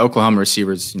 Oklahoma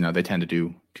receivers, they tend to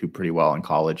do pretty well in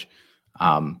college.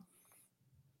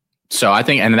 So I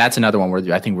think, and that's another one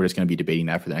where I think we're just going to be debating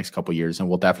that for the next couple of years, and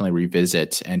we'll definitely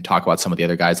revisit and talk about some of the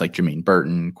other guys like Jermaine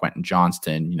Burton, Quentin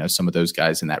Johnston, some of those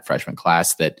guys in that freshman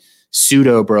class that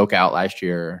pseudo broke out last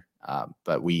year.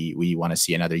 But we want to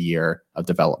see another year of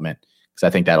development, because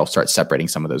I think that'll start separating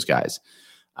some of those guys.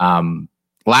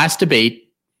 Last debate.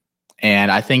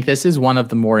 And I think this is one of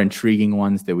the more intriguing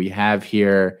ones that we have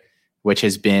here, which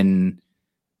has been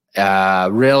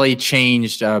really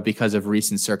changed because of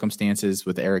recent circumstances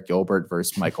with Eric Gilbert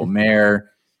versus Michael Mayer.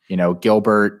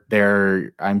 Gilbert,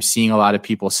 I'm seeing a lot of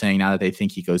people saying now that they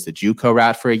think he goes the JUCO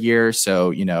route for a year.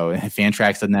 So, if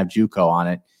Fantrax doesn't have JUCO on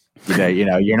it,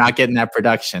 you're not getting that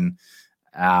production,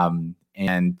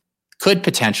 and could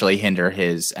potentially hinder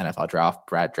his NFL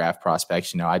draft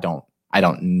prospects. I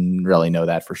don't really know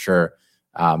that for sure.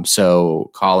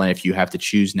 So, Colin, if you have to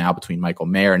choose now between Michael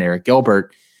Mayer and Eric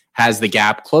Gilbert, has the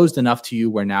gap closed enough to you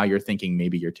where now you're thinking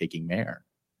maybe you're taking Mayer?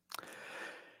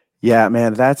 Yeah,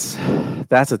 man, that's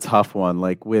a tough one.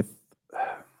 Like with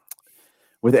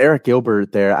Eric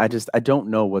Gilbert there, I don't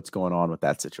know what's going on with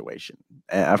that situation.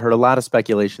 I've heard a lot of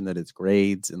speculation that it's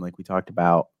grades, and like we talked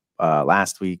about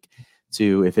last week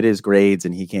too, if it is grades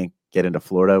and he can't get into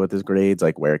Florida with his grades,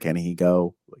 like where can he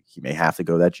go? Like he may have to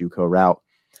go that JUCO route.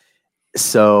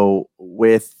 So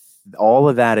with all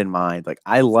of that in mind, like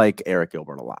I like Eric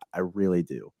Gilbert a lot. I really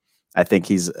do. I think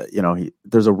he's,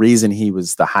 there's a reason he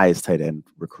was the highest tight end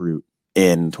recruit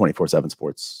in 24/7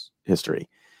 Sports history.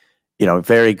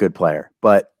 Very good player.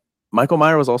 But Michael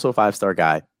Mayer was also a 5-star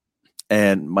guy.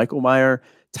 And Michael Mayer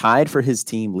tied for his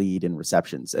team lead in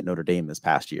receptions at Notre Dame this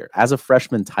past year as a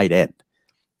freshman tight end,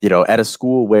 at a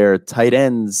school where tight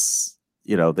ends,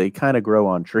 they kind of grow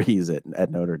on trees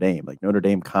at Notre Dame. Like Notre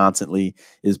Dame constantly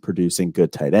is producing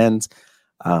good tight ends.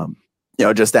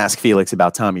 Just ask Felix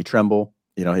about Tommy Tremble.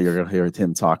 You're going to hear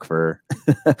Tim talk for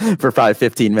probably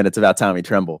 15 minutes about Tommy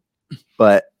Tremble.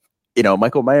 But,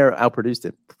 Michael Mayer outproduced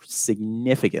him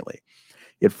significantly.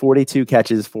 He had 42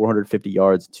 catches, 450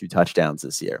 yards, 2 touchdowns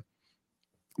this year.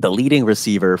 The leading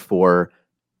receiver for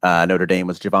Notre Dame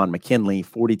was Javon McKinley,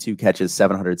 42 catches,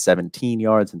 717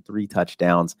 yards, and 3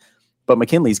 touchdowns. But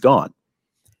McKinley's gone,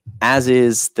 as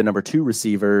is the number 2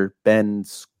 receiver, Ben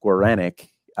Skowronek.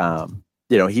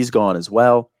 He's gone as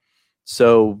well.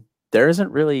 So there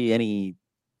isn't really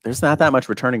there's not that much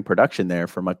returning production there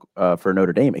for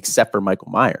Notre Dame, except for Michael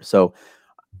Mayer. So,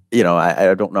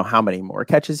 I don't know how many more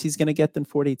catches he's going to get than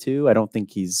 42. I don't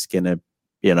think he's going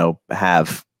to,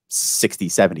 have 60,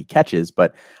 70 catches,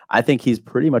 but I think he's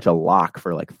pretty much a lock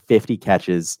for like 50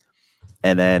 catches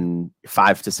and then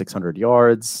 500 to 600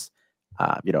 yards,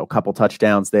 a couple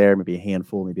touchdowns there, maybe a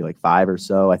handful, maybe like 5 or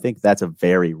so. I think that's a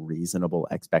very reasonable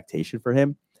expectation for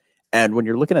him. And when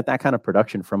you're looking at that kind of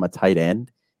production from a tight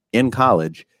end in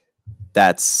college,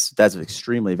 that's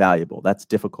extremely valuable. That's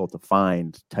difficult to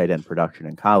find tight end production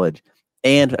in college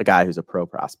and a guy who's a pro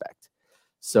prospect.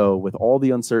 So with all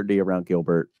the uncertainty around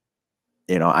Gilbert,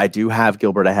 I do have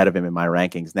Gilbert ahead of him in my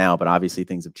rankings now, but obviously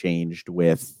things have changed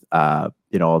with, all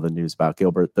the news about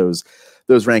Gilbert. Those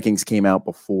rankings came out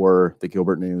before the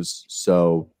Gilbert news.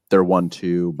 So they're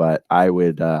 1-2, but I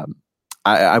would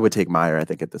take Mayer, I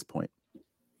think, at this point.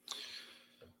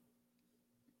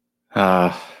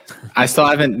 I still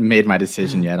haven't made my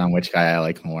decision yet on which guy I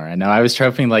like more. I know I was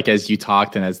hoping, like, as you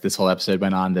talked and as this whole episode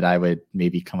went on, that I would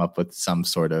maybe come up with some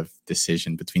sort of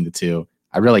decision between the two.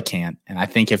 I really can't. And I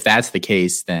think if that's the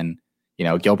case, then,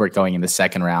 Gilbert going in the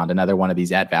second round, another one of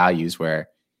these at values where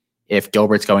if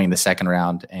Gilbert's going in the second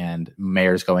round and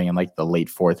Mayer's going in like the late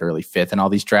 4th, early 5th in all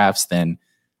these drafts, then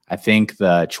I think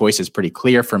the choice is pretty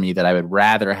clear for me that I would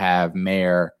rather have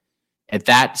Mayer at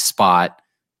that spot,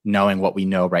 knowing what we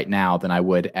know right now, than I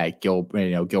would at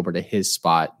Gilbert at his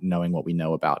spot, knowing what we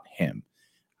know about him.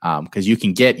 Because you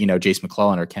can get, Jace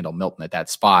McClellan or Kendall Milton at that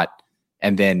spot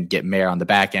and then get Mayer on the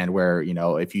back end where,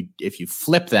 if you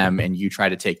flip them and you try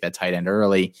to take that tight end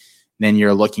early, then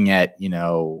you're looking at,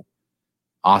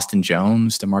 Austin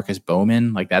Jones, DeMarcus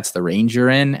Bowman, like that's the range you're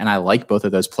in. And I like both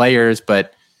of those players,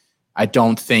 but I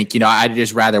don't think, I'd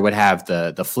just rather would have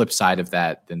the flip side of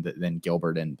that than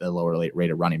Gilbert and the lower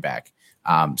rate of running back.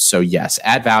 So yes,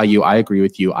 at value, I agree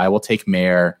with you. I will take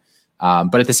Mayer.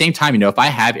 But at the same time, if I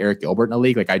have Eric Gilbert in a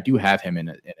league, like I do have him in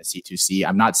a C2C,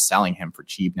 I'm not selling him for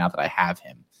cheap now that I have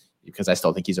him because I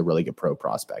still think he's a really good pro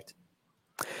prospect.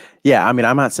 Yeah, I'm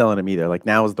not selling him either. Like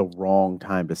now is the wrong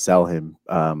time to sell him.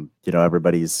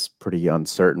 Everybody's pretty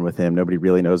uncertain with him. Nobody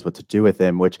really knows what to do with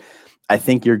him, which I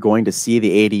think you're going to see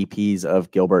the ADPs of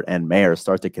Gilbert and Mayer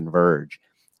start to converge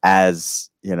as,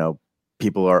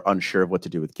 people are unsure of what to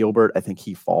do with Gilbert. I think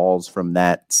he falls from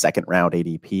that second round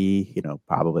ADP,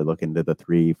 probably looking to the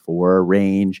 3-4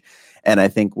 range. And I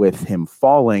think with him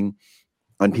falling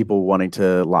and people wanting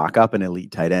to lock up an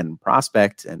elite tight end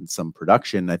prospect and some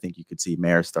production, I think you could see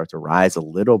Mayer start to rise a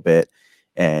little bit.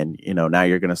 And, now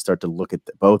you're going to start to look at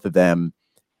both of them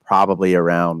probably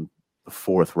around the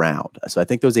 4th round. So I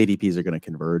think those ADPs are going to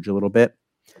converge a little bit.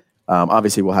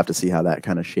 Obviously, we'll have to see how that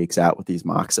kind of shakes out with these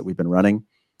mocks that we've been running.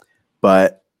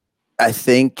 But I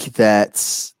think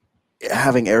that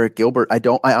having Eric Gilbert, I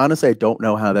honestly don't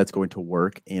know how that's going to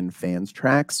work in Fans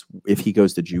Tracks if he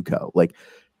goes to JUCO. Like,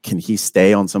 can he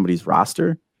stay on somebody's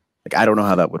roster? Like, I don't know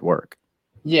how that would work.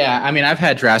 Yeah, I've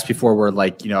had drafts before where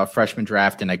a freshman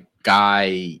draft and a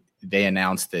guy, they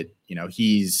announced that,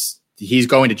 he's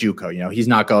going to JUCO, he's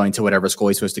not going to whatever school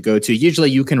he's supposed to go to. Usually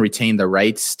you can retain the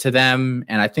rights to them.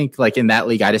 And I think like in that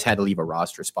league, I just had to leave a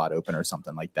roster spot open or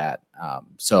something like that.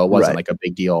 So it wasn't like a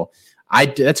big deal.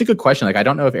 That's a good question. Like, I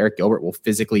don't know if Eric Gilbert will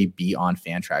physically be on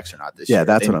Fantrax or not this year. Yeah,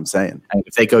 that's what I'm saying.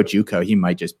 If they go JUCO, he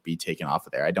might just be taken off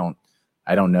of there. I don't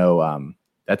know.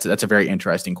 That's a very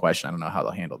interesting question. I don't know how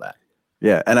they'll handle that.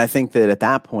 Yeah, and I think that at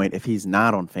that point, if he's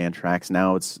not on Fantrax,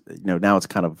 now it's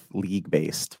kind of league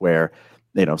based where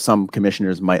some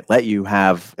commissioners might let you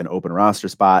have an open roster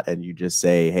spot and you just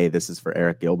say, hey, this is for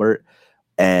Eric Gilbert.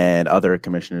 And other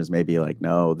commissioners may be like,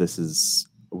 no,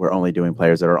 we're only doing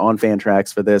players that are on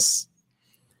Fantrax for this.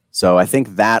 So I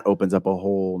think that opens up a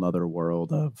whole nother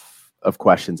world of of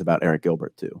questions about Eric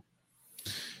Gilbert too.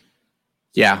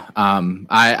 Yeah.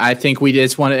 I think we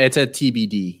just want to, it's a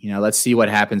TBD, let's see what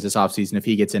happens this offseason. If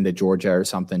he gets into Georgia or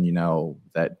something,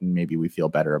 that maybe we feel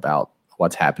better about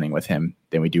what's happening with him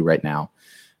than we do right now.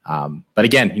 But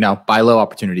again, buy low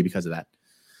opportunity because of that.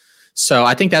 So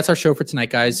I think that's our show for tonight,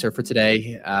 guys, or for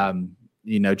today.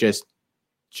 Just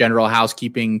general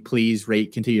housekeeping, please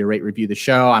continue to rate, review the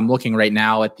show. I'm looking right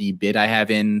now at the bid I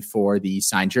have in for the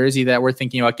signed jersey that we're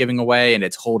thinking about giving away, and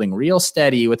it's holding real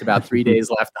steady with about 3 days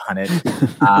left on it.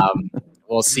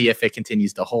 We'll see if it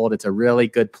continues to hold. It's a really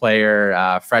good player,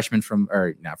 a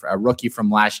rookie from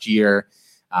last year.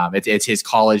 It's his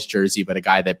college jersey, but a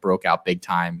guy that broke out big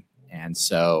time. And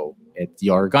so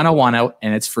you're going to want to,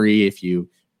 and it's free if you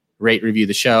rate, review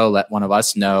the show, let one of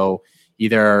us know.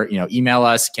 Either, email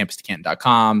us,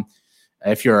 campus2canton.com.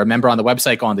 If you're a member on the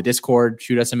website, go on the Discord,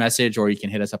 shoot us a message, or you can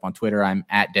hit us up on Twitter. I'm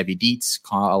at Debbie Dietz.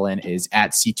 Colin is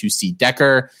at C2C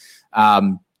Decker.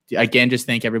 Again, just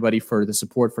thank everybody for the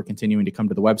support, for continuing to come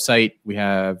to the website. We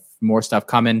have more stuff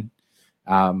coming.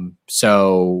 Thank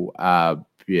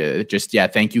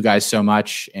you guys so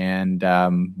much. And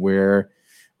we're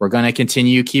going to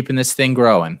continue keeping this thing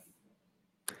growing.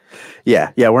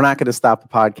 Yeah. We're not going to stop the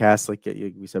podcast. Like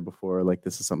we said before, like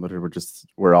this is something that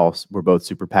we're both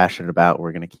super passionate about.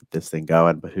 We're going to keep this thing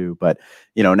going. But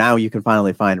now you can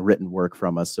finally find written work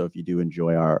from us. So if you do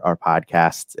enjoy our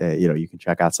podcast, you can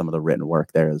check out some of the written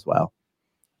work there as well.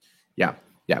 Yeah.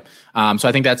 So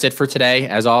I think that's it for today.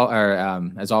 As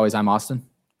always, I'm Austin.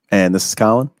 And this is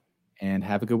Colin. And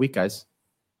have a good week, guys.